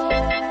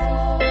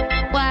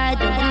 Why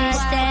do we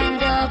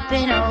stand up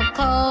in our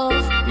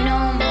cold?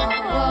 No more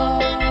war.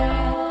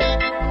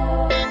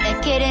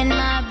 They're killing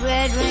my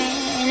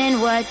brethren, dying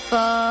and what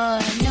for?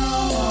 No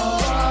more.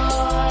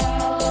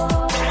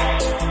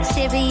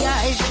 Syria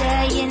is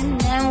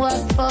dying and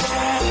what for?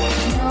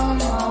 No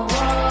more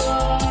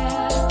war.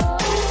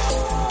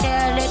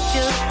 Tell the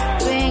truth,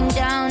 bring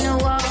down the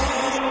walls.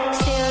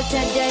 Still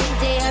today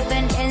they have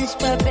an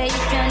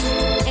inspiration.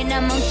 In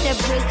amongst the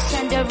bricks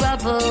and the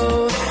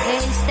rubble, they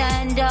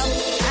stand up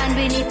and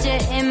we need to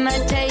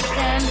imitate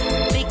them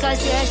because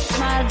their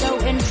smile go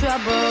in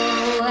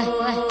trouble.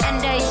 And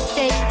they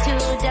stay to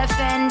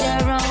defend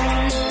their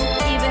own,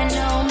 even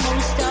though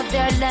most of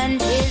their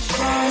land is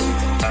gone.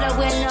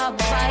 Blowing up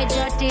by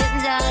dirty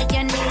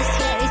Zionists,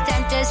 yeah, it's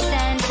time to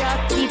stand up.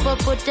 People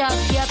put up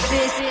your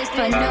fists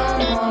for no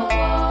more.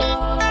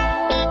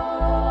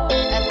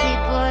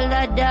 People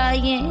are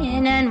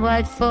dying and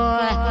what for?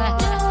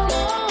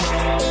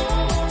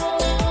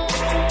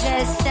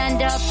 Let's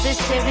stand up for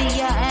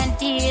Syria and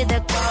hear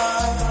the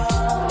call.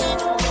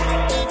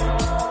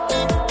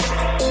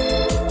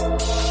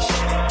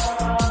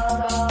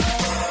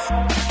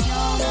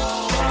 No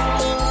more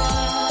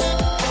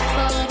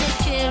for the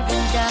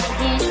children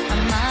dying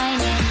of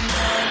mining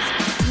laws.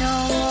 No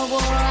more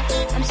war,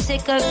 I'm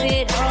sick of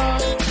it all.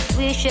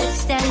 We should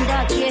stand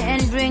up here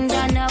and bring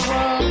down a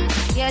wall.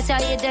 Yes,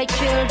 I hear the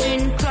children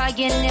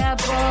crying their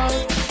balls.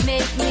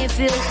 Make me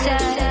feel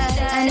sad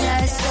and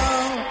that's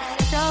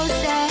so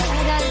sad.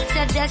 It's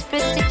a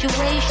desperate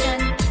situation.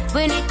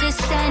 We need to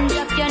stand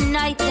up,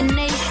 unite the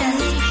nation.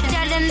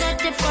 Tell them that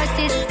the first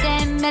is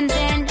them and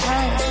then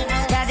us.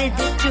 That is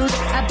the truth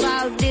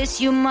about this,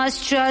 you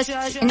must trust. No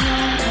more.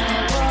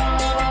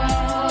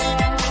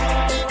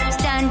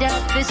 Stand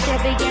up for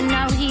Syria,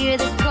 now hear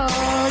the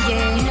call.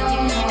 Yeah, no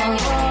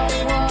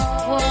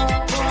more.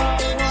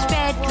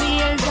 Spread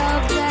real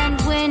love and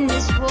win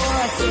this war.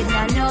 I said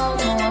now no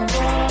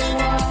more.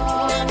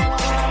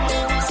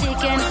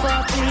 Seeking for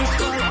peace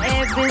for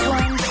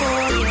everyone for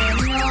you.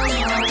 No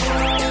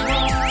more.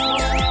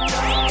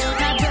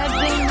 My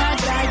brethren are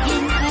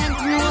dying and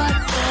what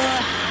for?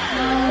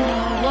 No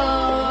more.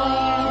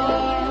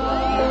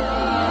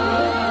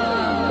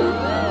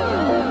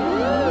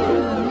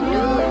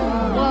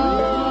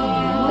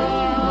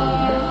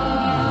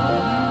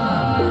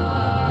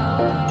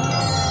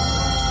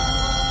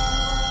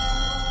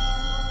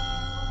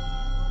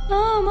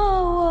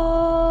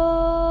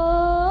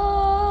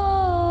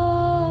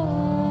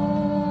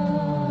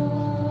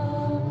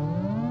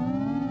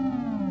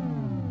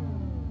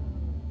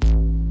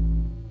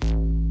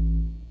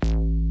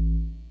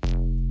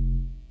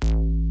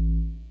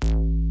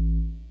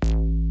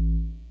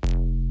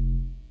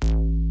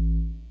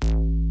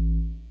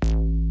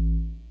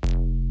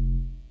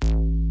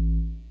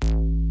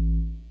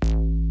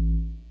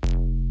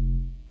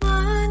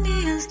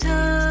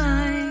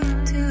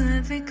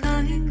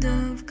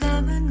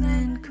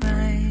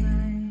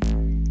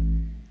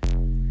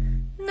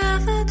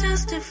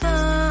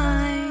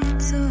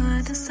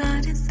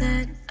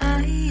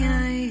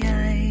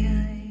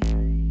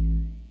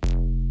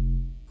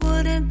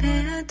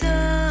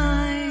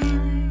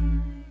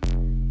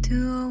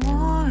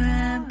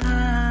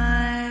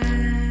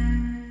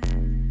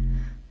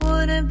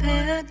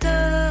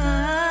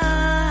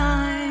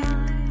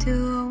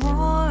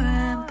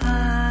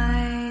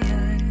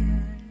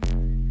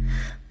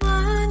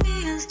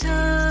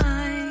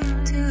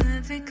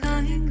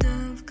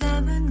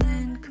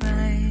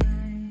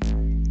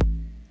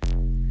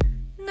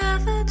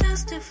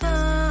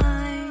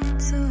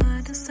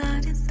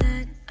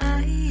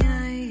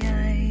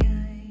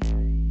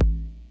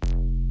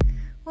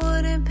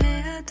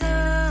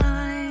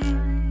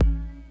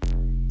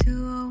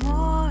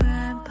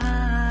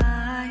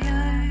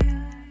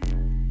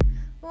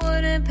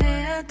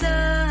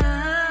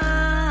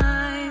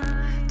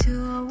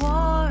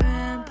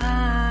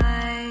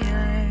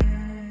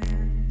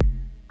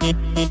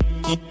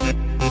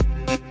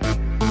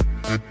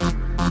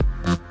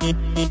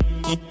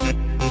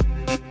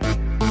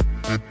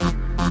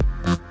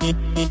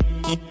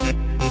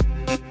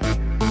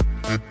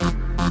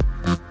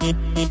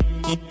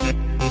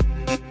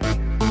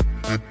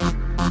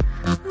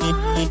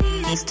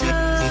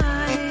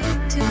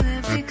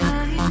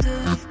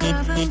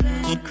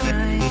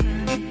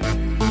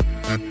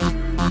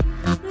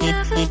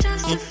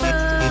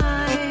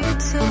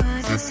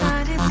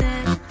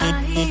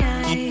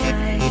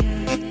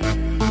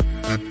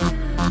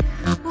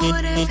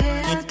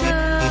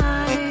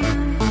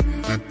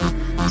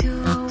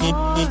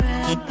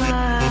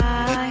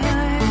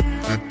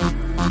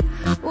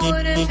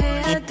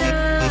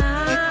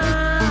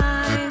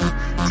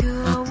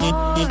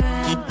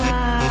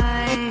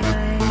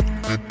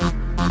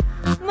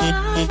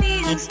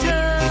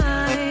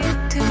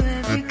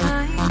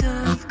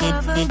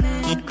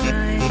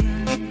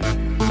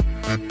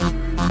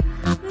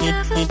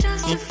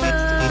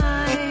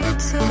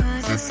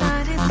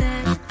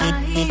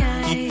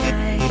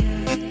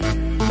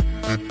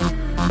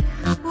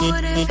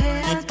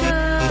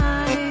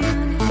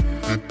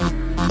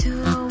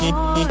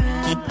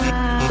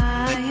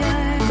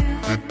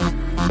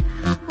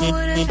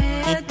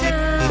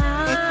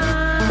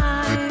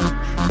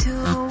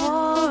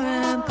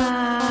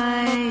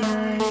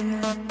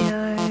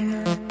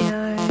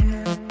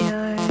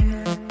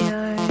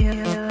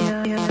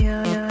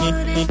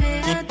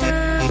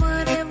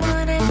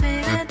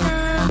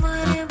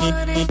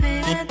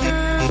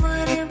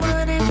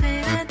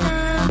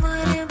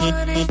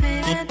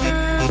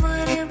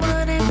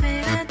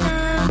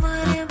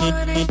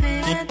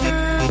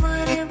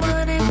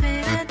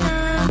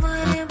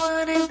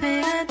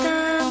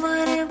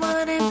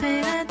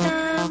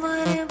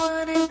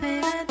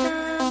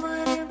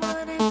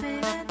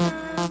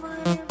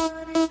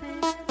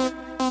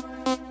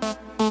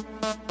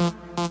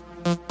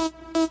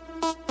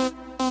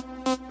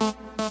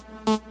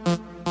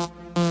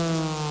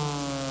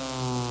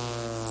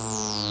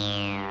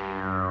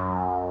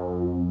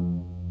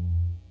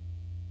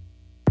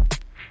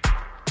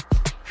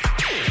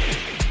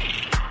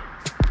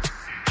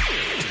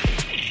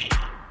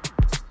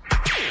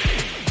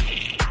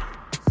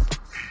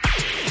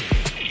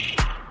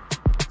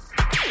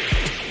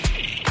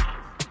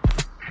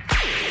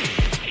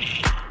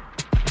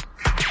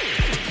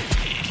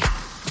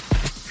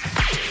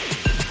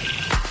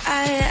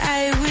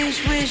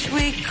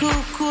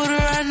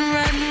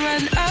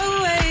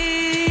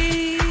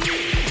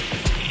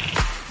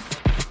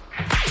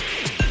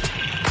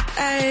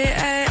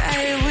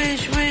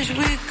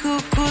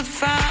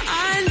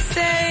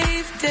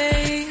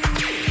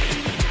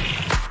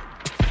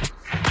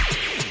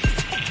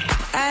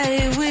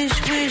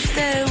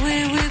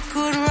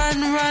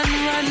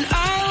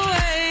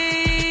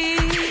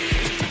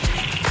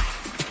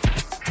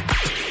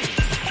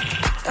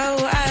 Oh,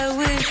 I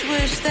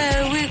wish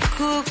that we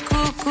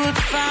could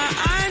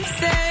find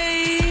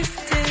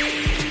safety.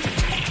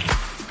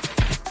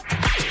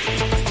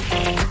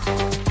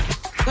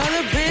 Cause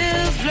the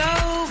bills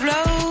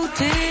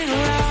floating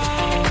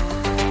around.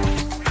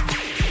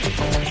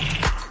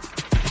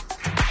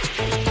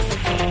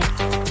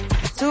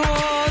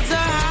 Towards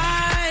the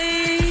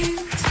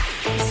heights,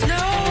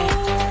 snow.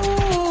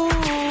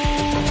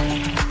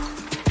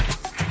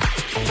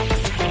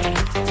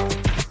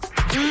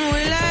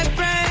 We like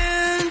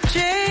branches,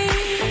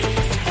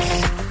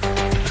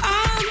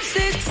 arms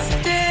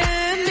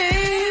extending.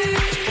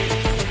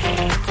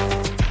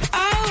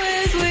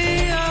 Always we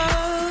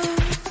are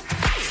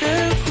so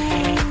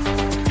cool.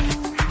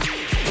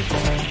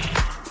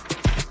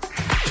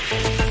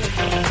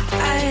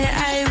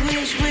 I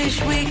wish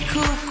we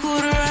could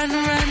run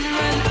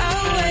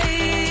away.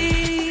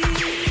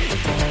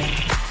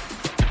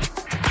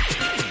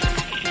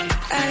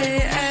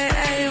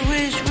 I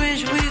wish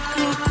we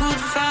could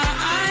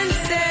find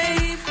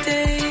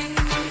safety.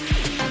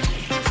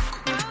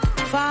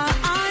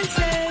 Find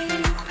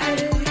safety. I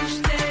wish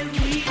that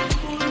we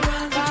could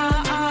run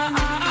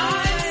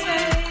find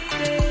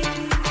safety.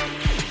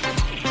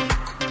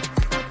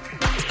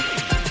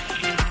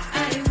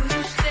 I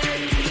wish that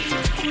we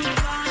could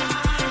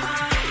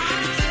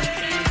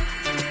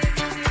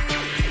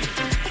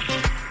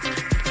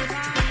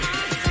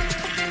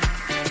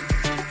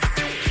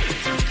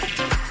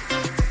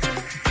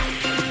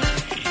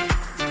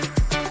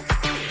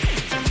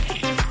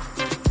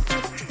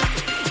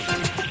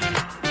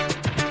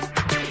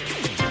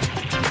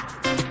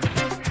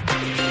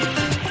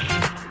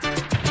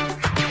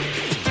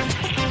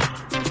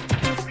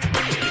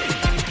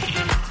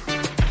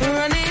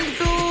running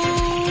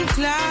through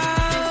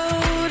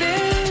cloudy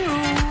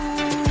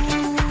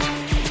room.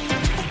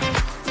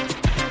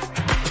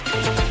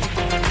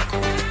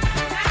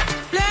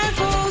 Black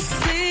hole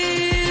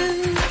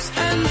seas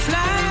and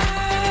flies.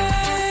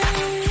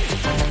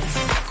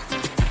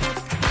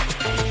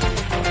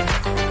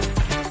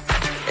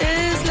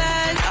 It's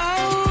like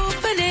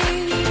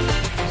opening.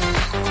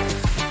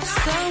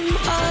 Some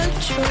are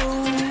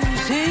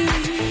chosen.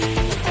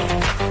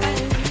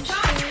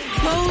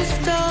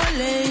 Most are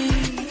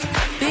laid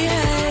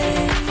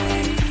behind.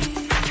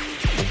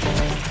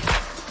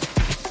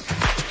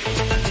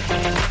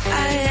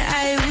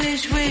 I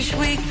wish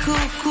we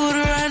could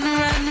run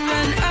away.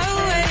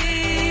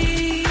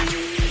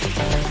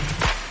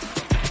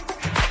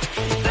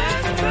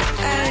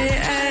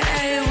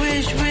 I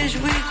wish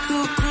we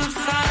could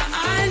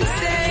find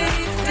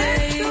safety.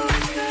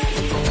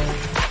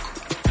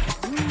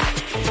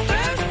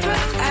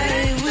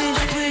 I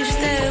wish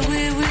that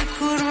we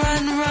could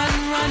run away.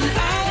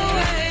 Oh,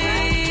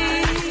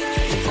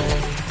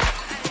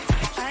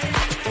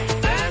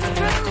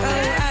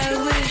 I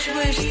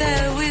wish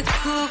that we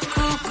could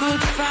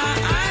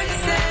find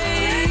safety.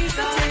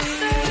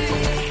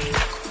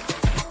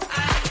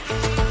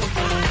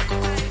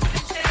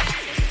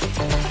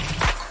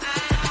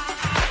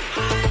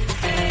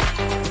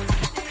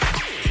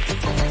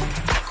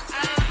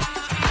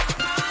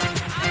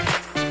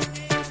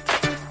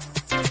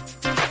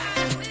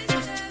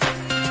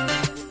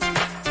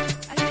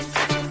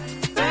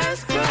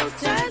 Best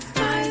protect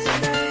my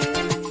space.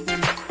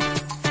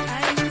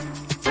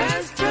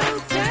 Best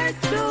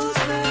protect your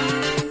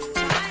space.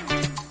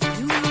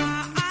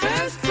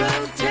 Best protect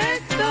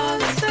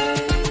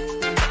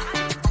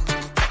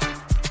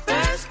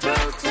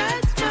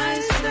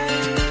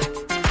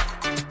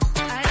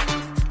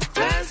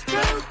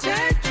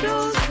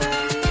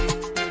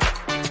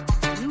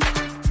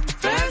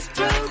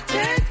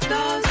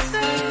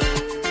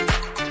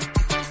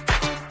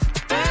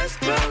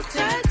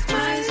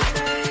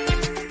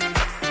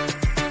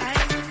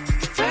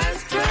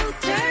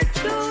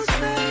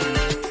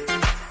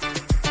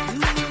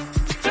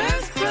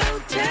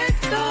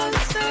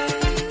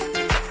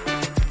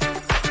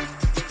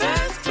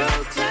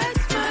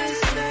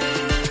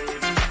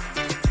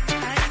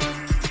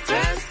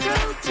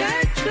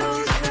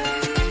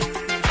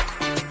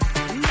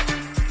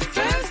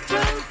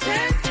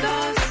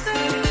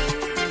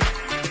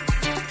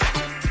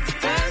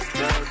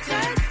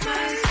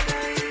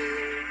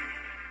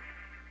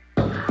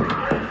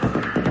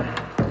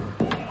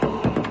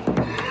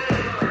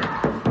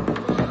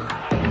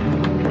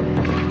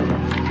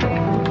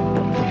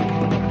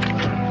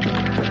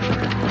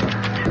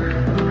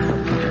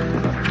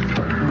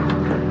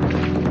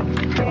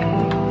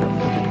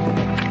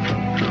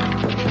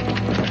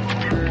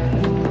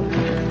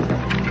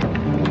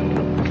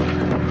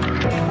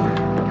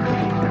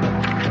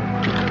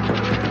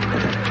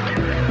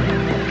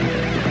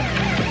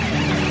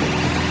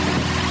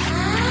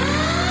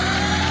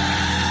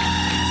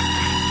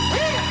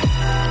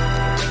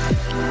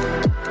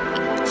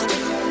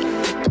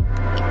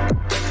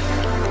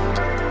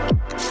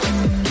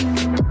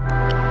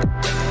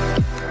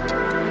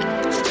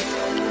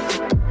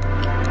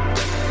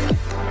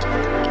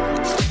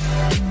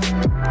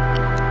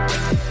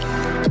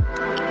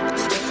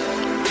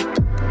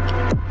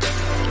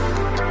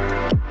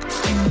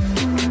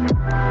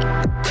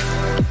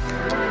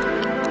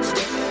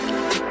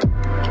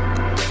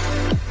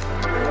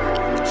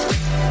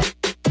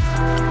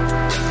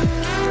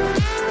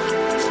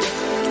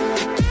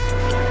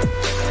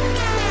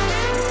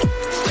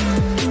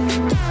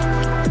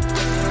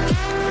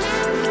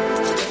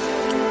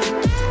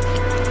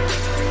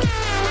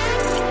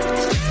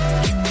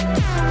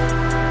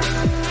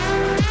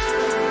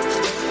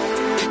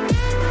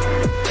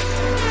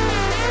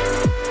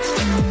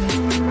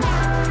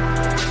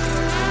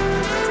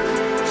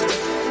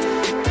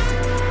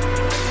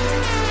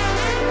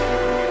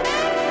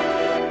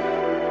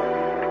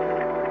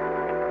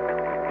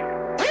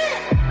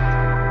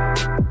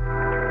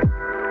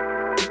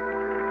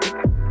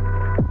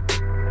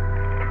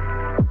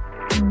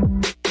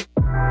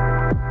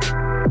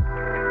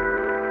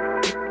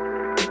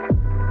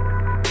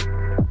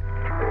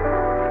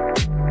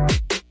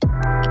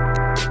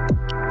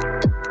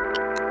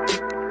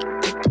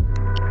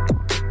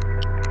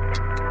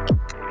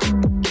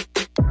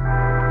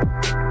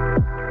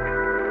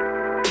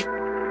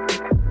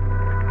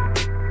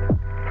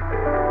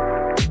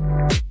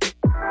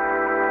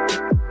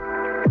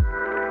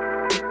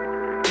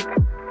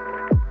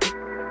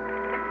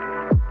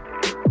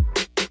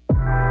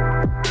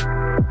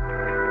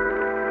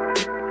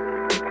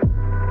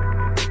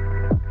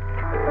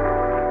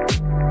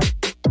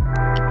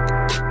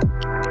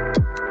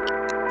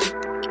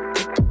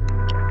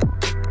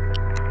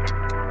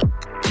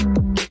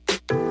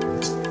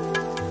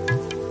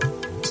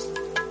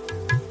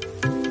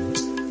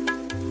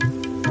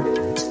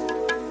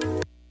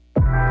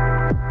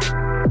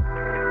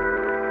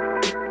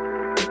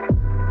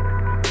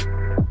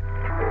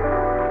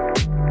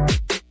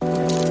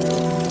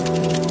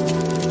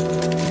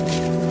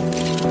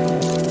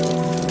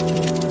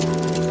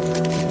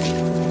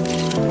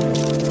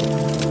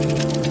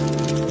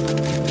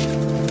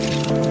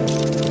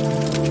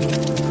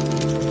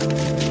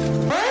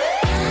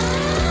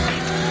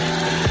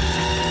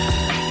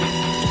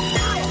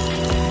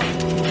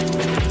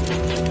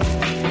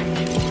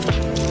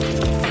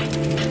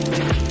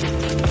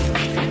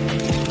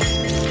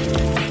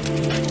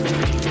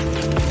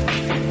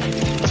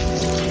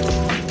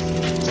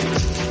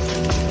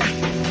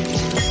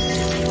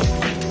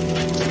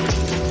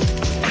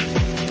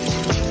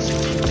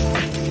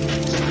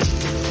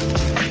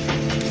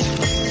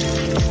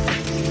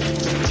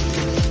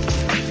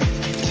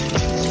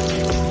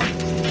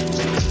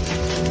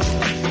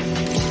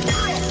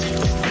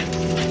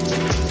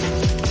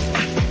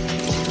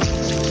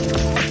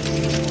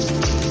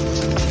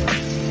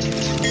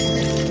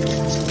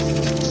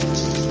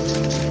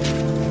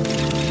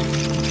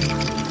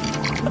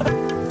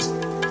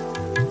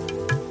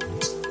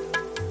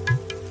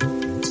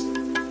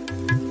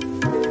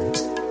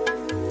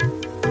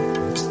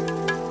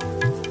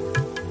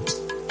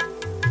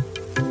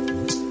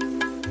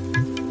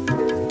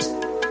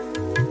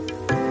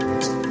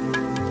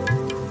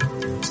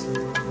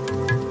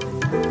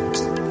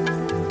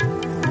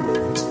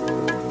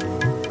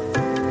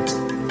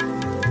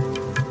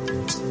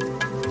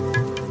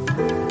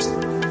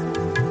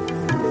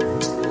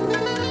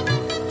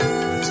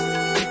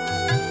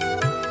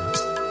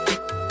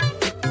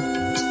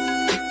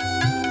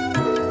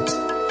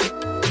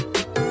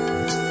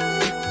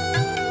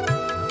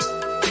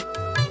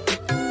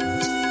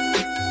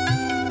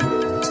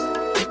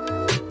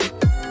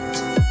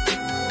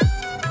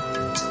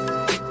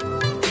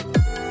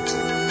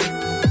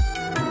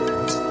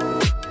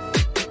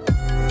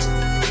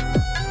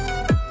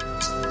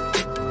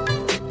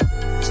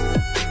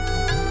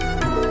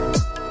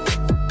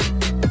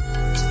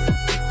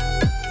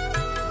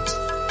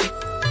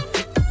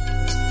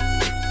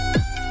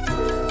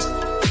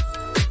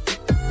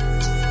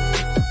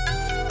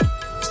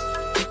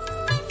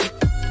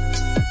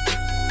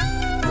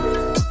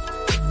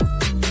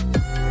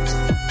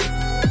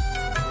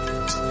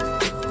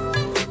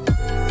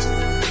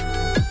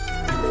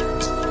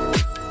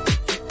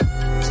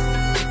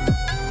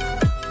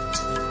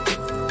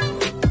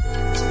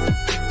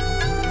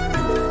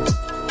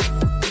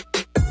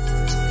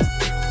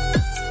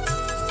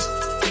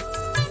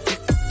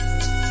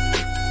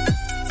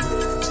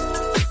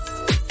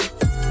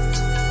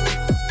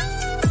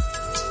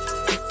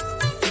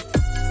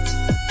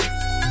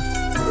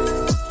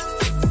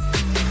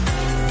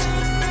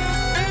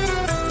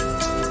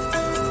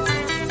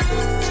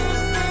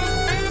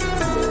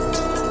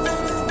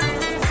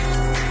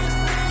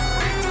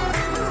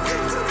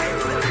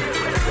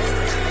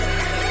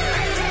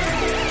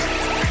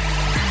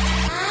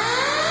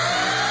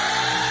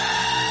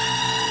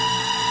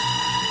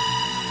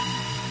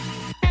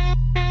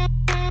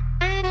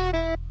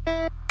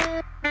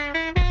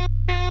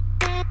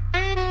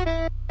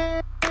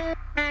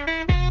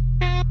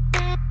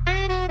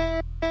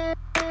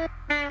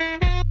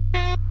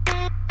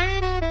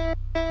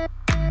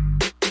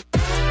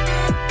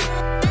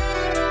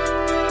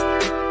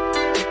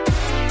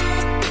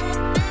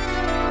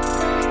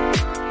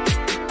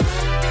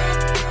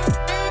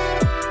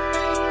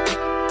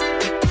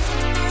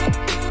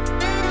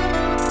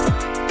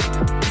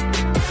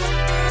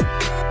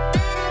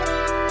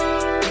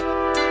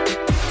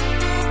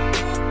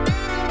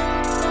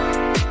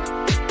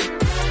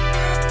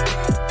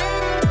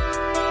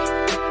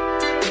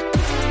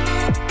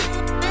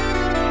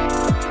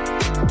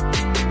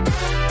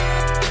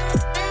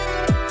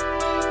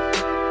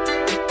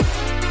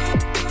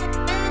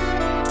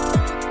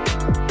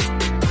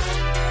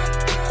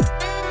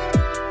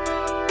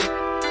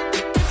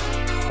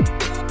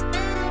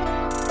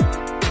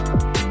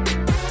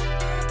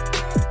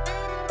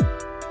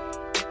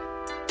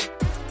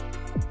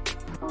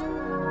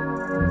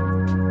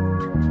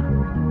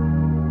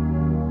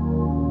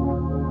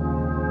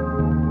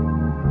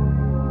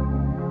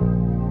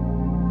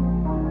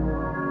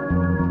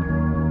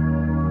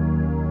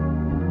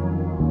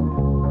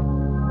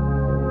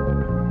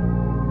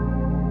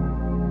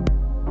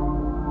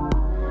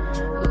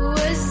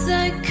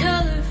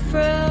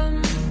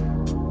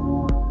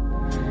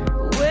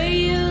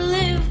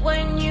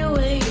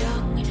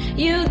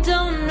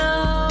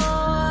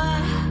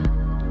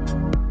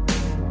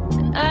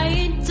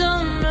I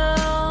don't know.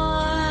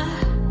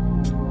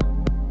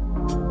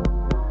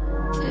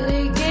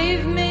 They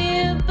gave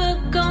me a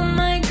book on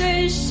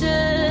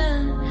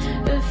migration,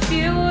 a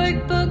few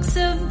workbooks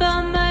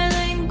about my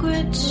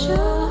language.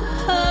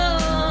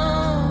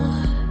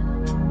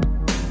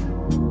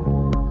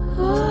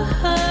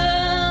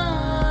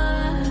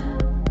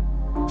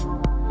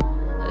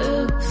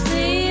 A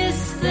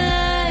place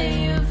that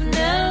you've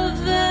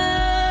never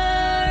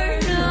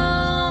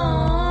known,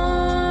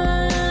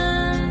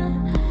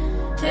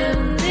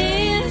 and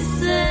they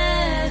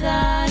say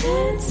that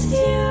it's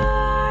your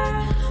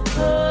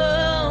home.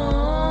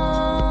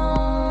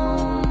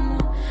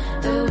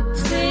 A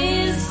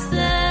place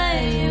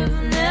that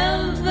you've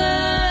never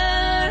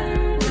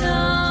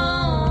known,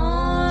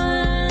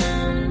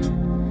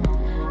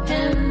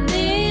 and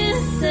they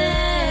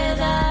say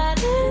that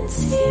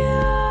it's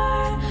your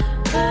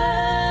home.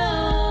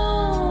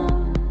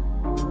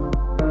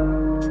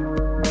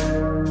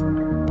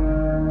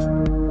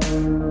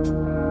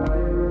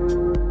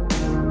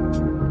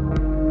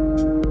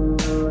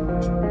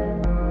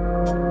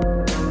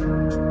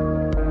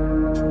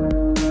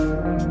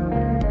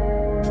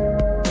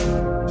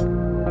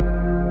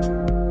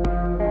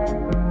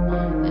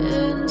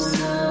 And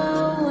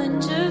so when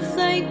your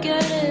flight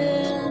got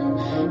in,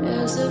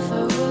 as if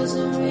I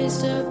wasn't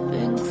raised up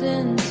in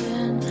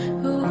Clinton,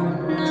 who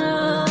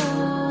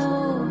knows?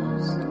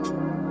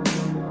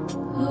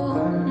 Who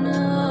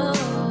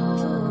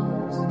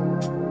knows?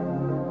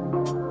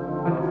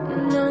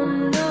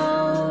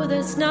 No,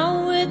 that's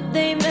not what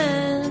they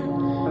meant.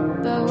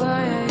 But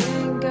why I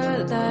ain't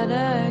got that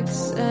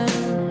accent?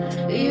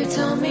 You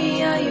tell me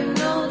how you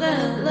know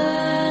that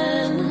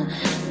land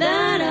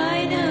that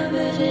I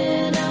never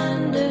did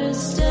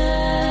understand.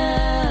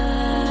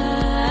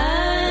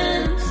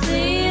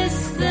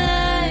 Place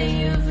that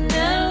you've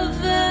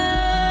never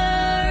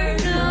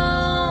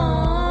known,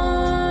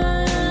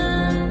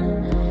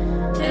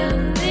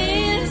 and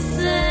they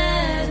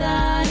say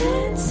that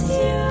it's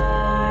your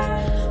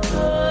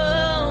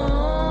home.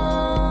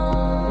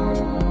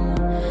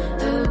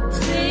 A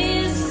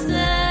place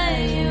that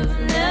you've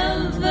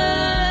never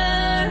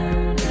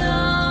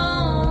known,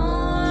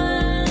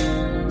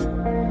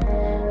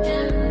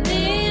 and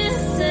they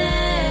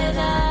say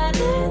that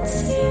it's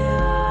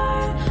your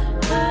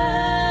home.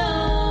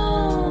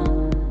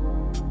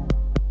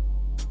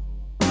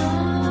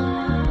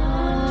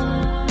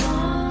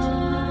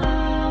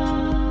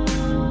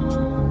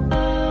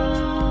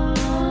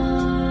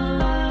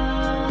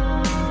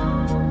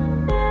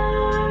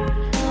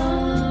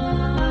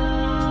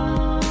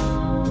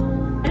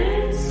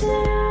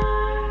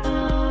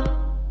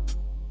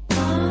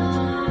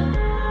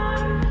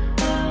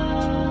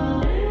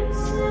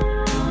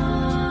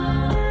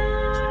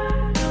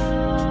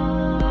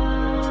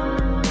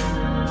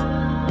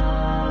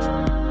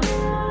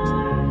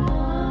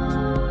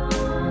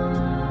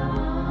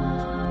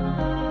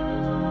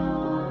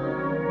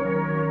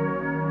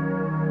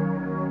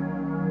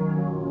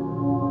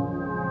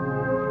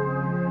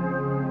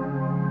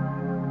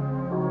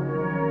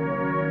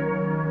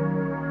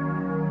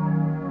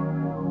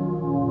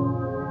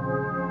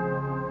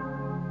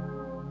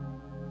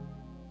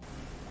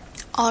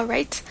 All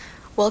right,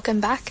 welcome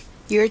back.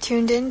 You're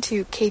tuned in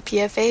to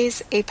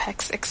KPFA's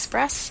Apex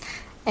Express,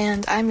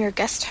 and I'm your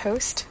guest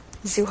host,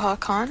 Zuha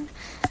Khan.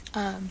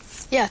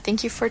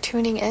 Thank you for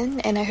tuning in,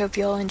 and I hope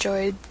you all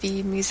enjoyed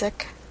the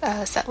music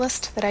set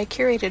list that I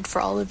curated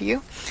for all of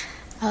you.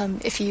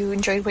 If you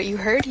enjoyed what you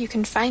heard, you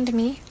can find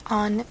me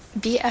on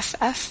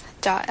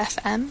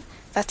BFF.FM.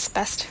 That's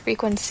Best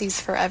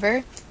Frequencies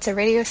Forever. It's a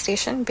radio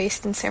station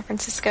based in San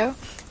Francisco,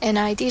 and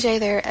I DJ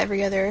there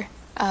every other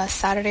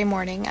Saturday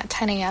morning at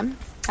 10 a.m.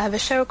 I have a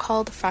show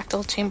called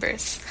Fractal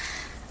Chambers.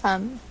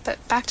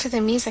 But back to the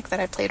music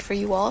that I played for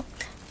you all.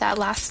 That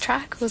last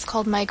track was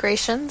called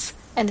Migrations,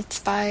 and it's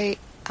by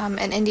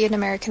an Indian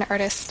American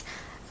artist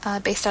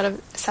based out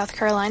of South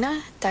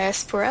Carolina,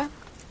 Diaspoura.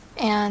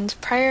 And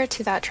prior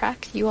to that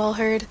track, you all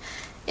heard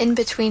In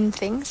Between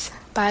Things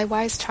by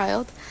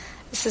Wisechild.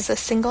 This is a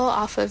single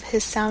off of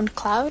his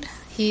SoundCloud.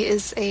 He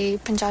is a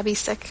Punjabi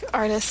Sikh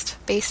artist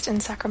based in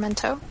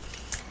Sacramento.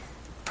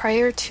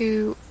 Prior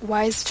to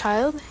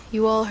Wisechild,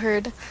 you all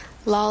heard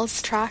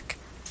Lal's track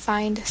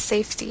Find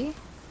Safety.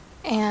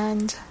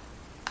 And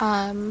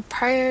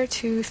prior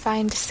to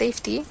Find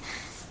Safety,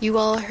 you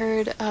all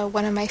heard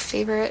one of my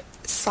favorite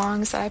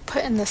songs that I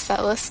put in the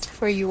set list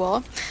for you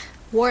all,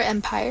 War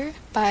Empire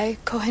by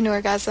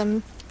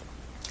Kohinoorgasm,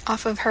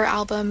 off of her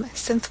album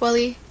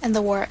Synthwali and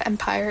the War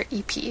Empire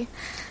EP.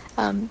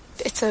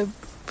 It's a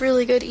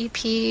really good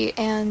EP,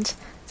 and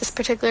this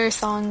particular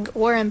song,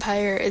 War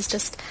Empire, is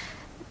just,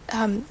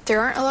 there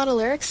aren't a lot of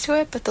lyrics to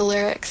it, but the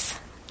lyrics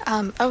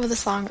of the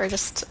song are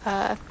just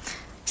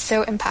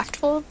so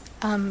impactful.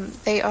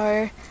 They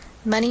are,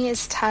 money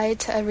is tied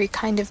to every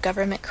kind of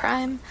government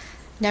crime,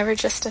 never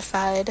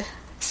justified,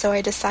 so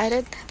I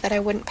decided that I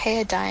wouldn't pay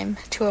a dime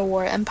to a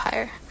war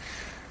empire.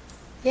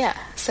 Yeah,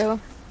 so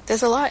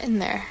there's a lot in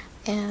there,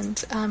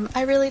 and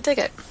I really dig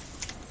it.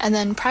 And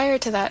then prior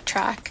to that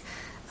track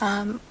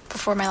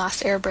before my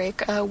last air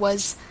break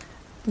was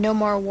No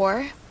More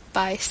War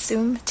by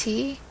Soom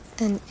T,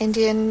 an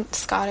Indian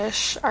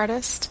Scottish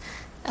artist,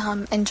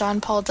 and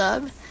John Paul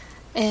Dub,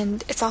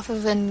 and it's off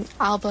of an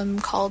album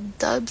called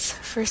Dubs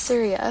for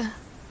Syria.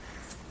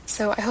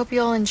 So I hope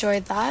you all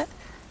enjoyed that.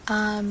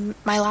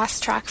 My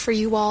last track for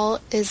you all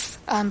is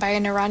by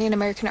an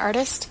Iranian-American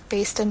artist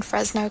based in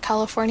Fresno,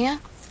 California.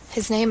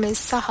 His name is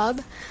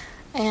Sahab,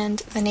 and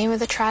the name of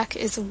the track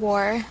is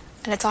War,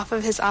 and it's off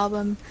of his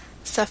album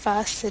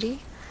Safa City.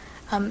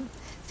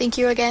 Thank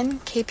you again,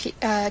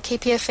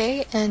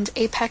 KPFA and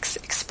Apex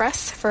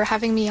Express, for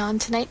having me on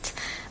tonight.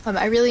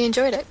 I really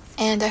enjoyed it,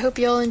 and I hope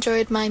you all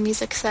enjoyed my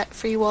music set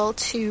for you all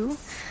too.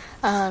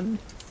 I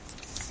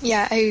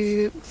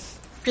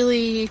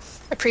really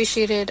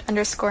appreciated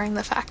underscoring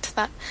the fact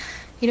that,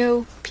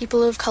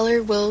 people of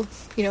color will,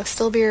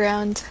 still be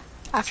around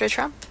after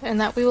Trump, and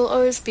that we will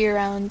always be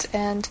around,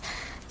 and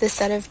this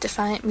set of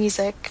Defiant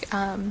music,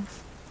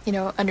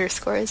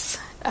 underscores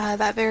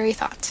that very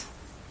thought.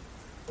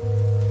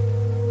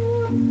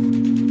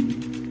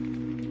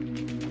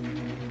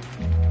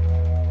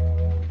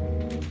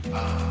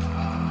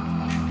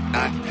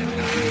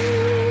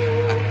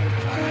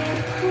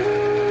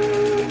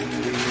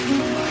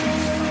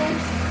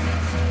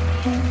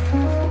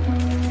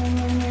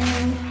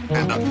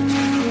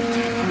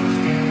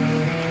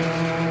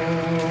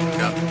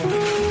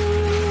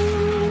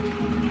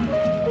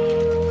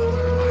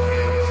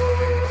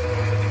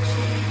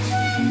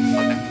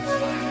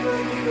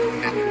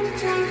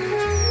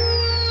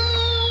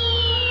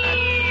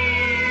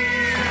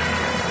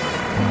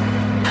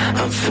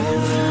 I'm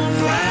feeling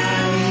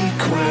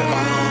like we're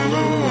all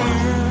alone.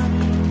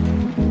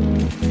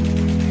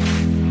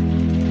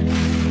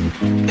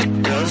 It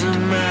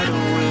doesn't matter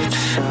which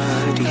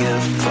side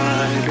you're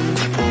fighting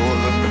for.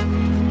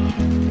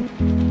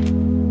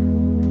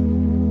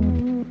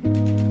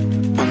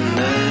 When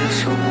there's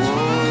a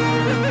war,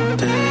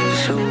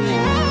 there's a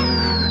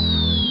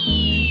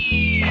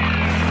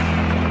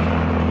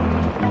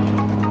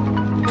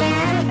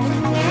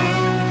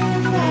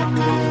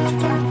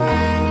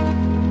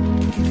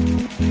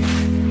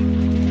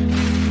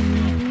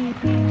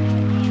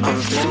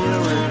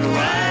feeling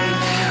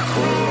like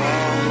we're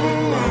all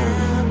alone.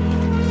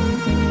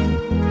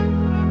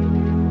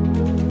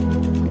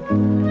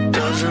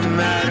 Doesn't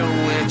matter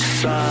which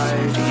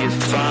side you're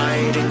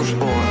fighting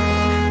for.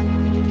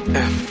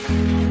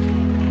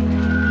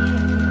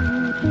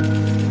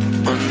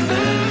 When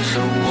there's a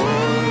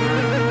war,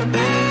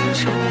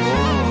 there's a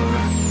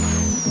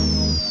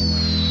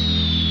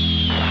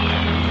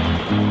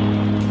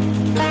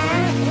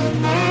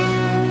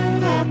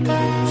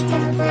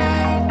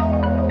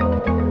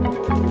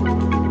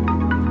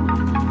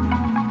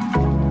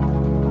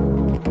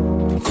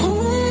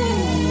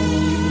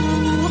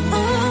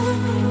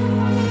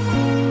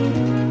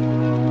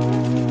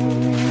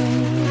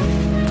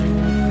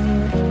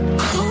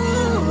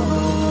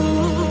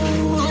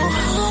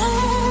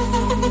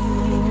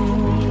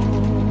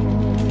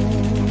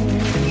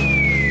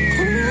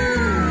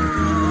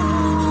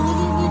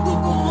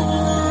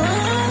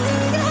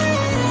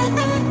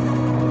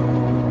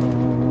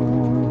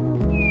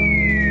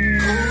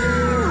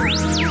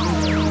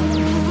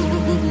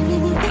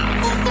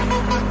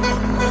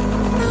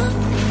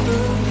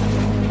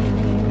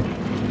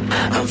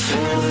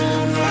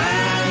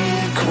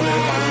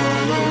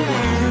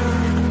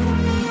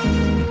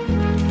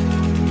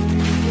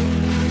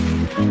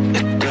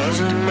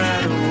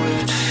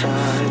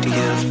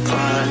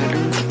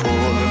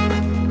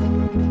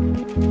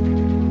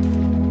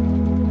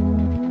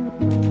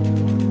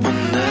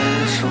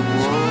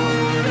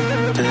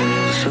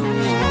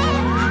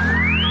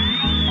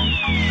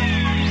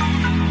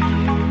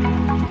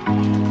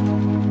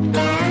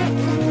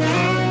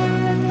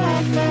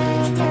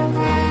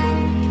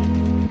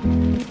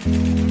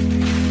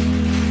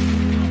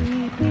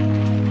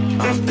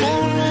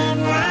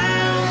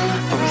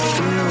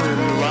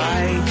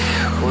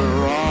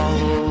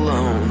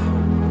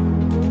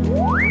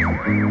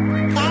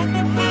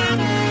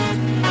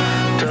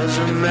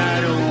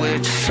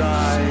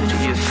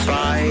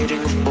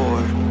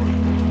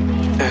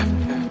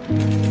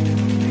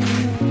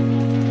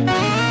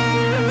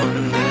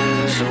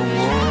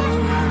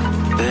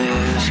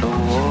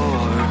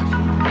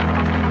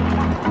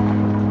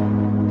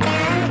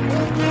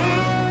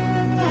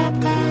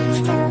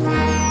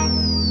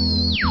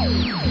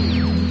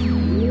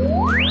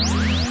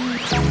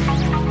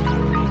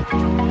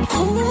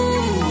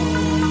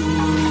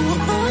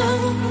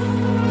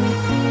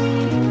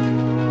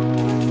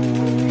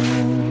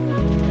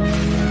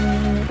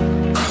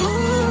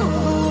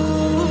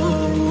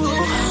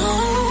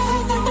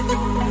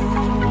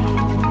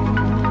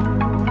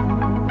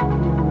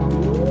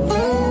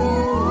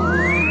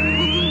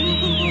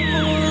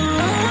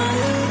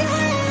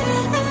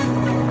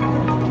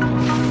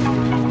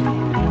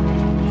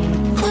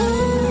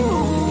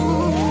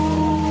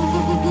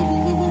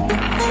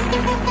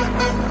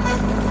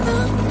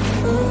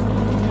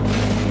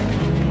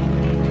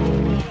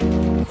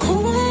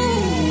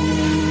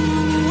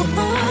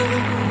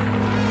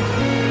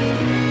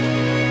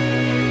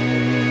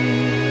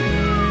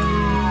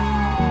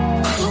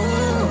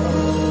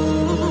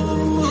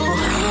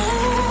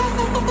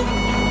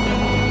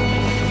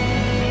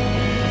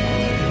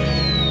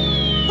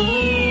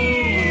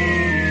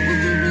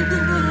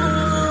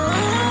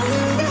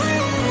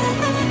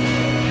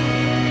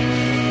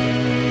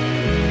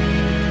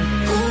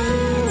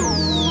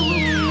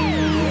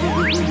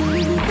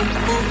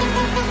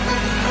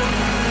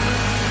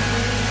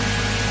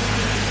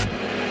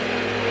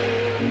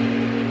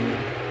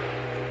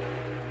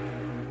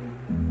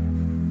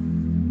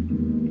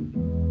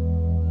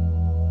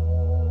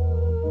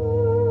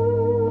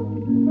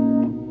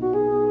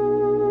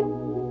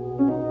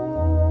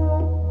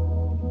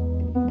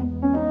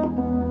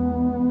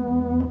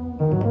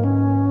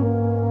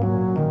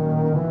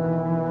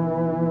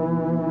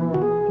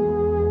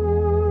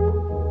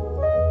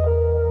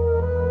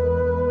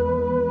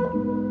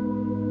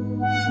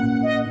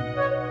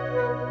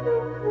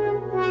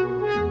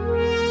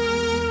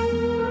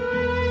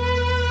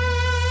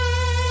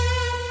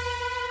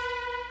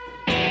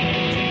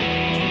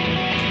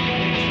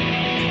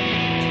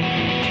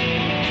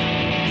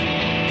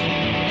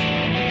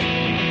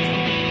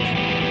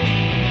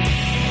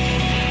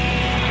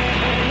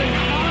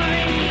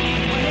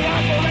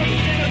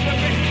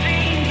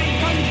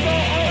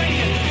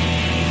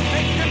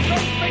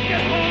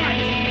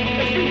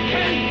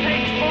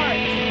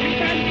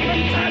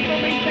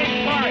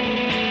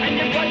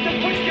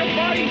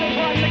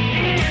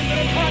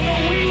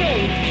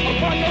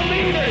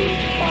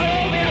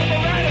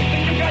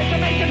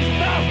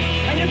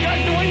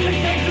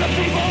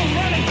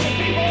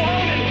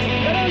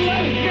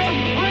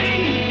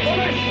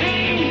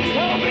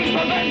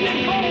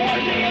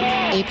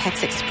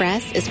Apex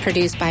Express is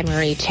produced by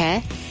Marie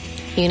Che,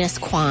 Eunice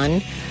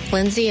Kwan,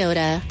 Lindsay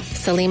Oda,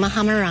 Salima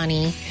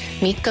Hamarani,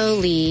 Miko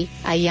Lee,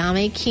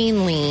 Ayame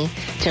Keen Lee,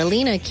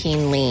 Jelena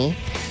Keen Lee,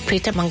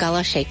 Preeta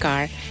Mangala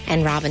Shekhar,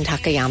 and Robin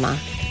Takayama.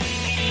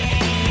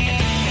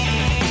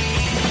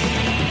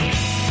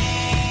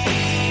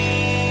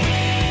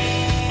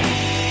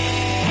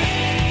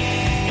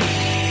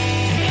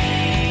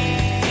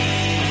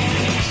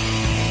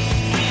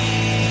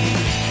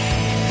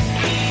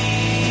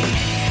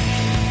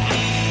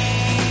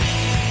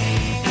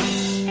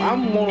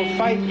 I'm going to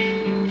fight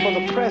for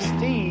the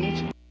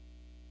prestige.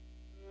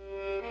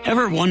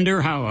 Ever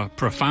wonder how a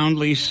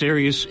profoundly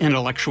serious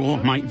intellectual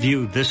might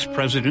view this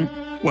president?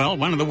 Well,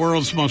 one of the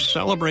world's most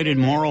celebrated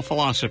moral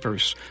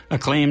philosophers,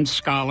 acclaimed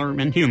scholar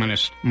and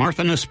humanist,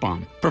 Martha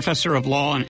Nussbaum, professor of law and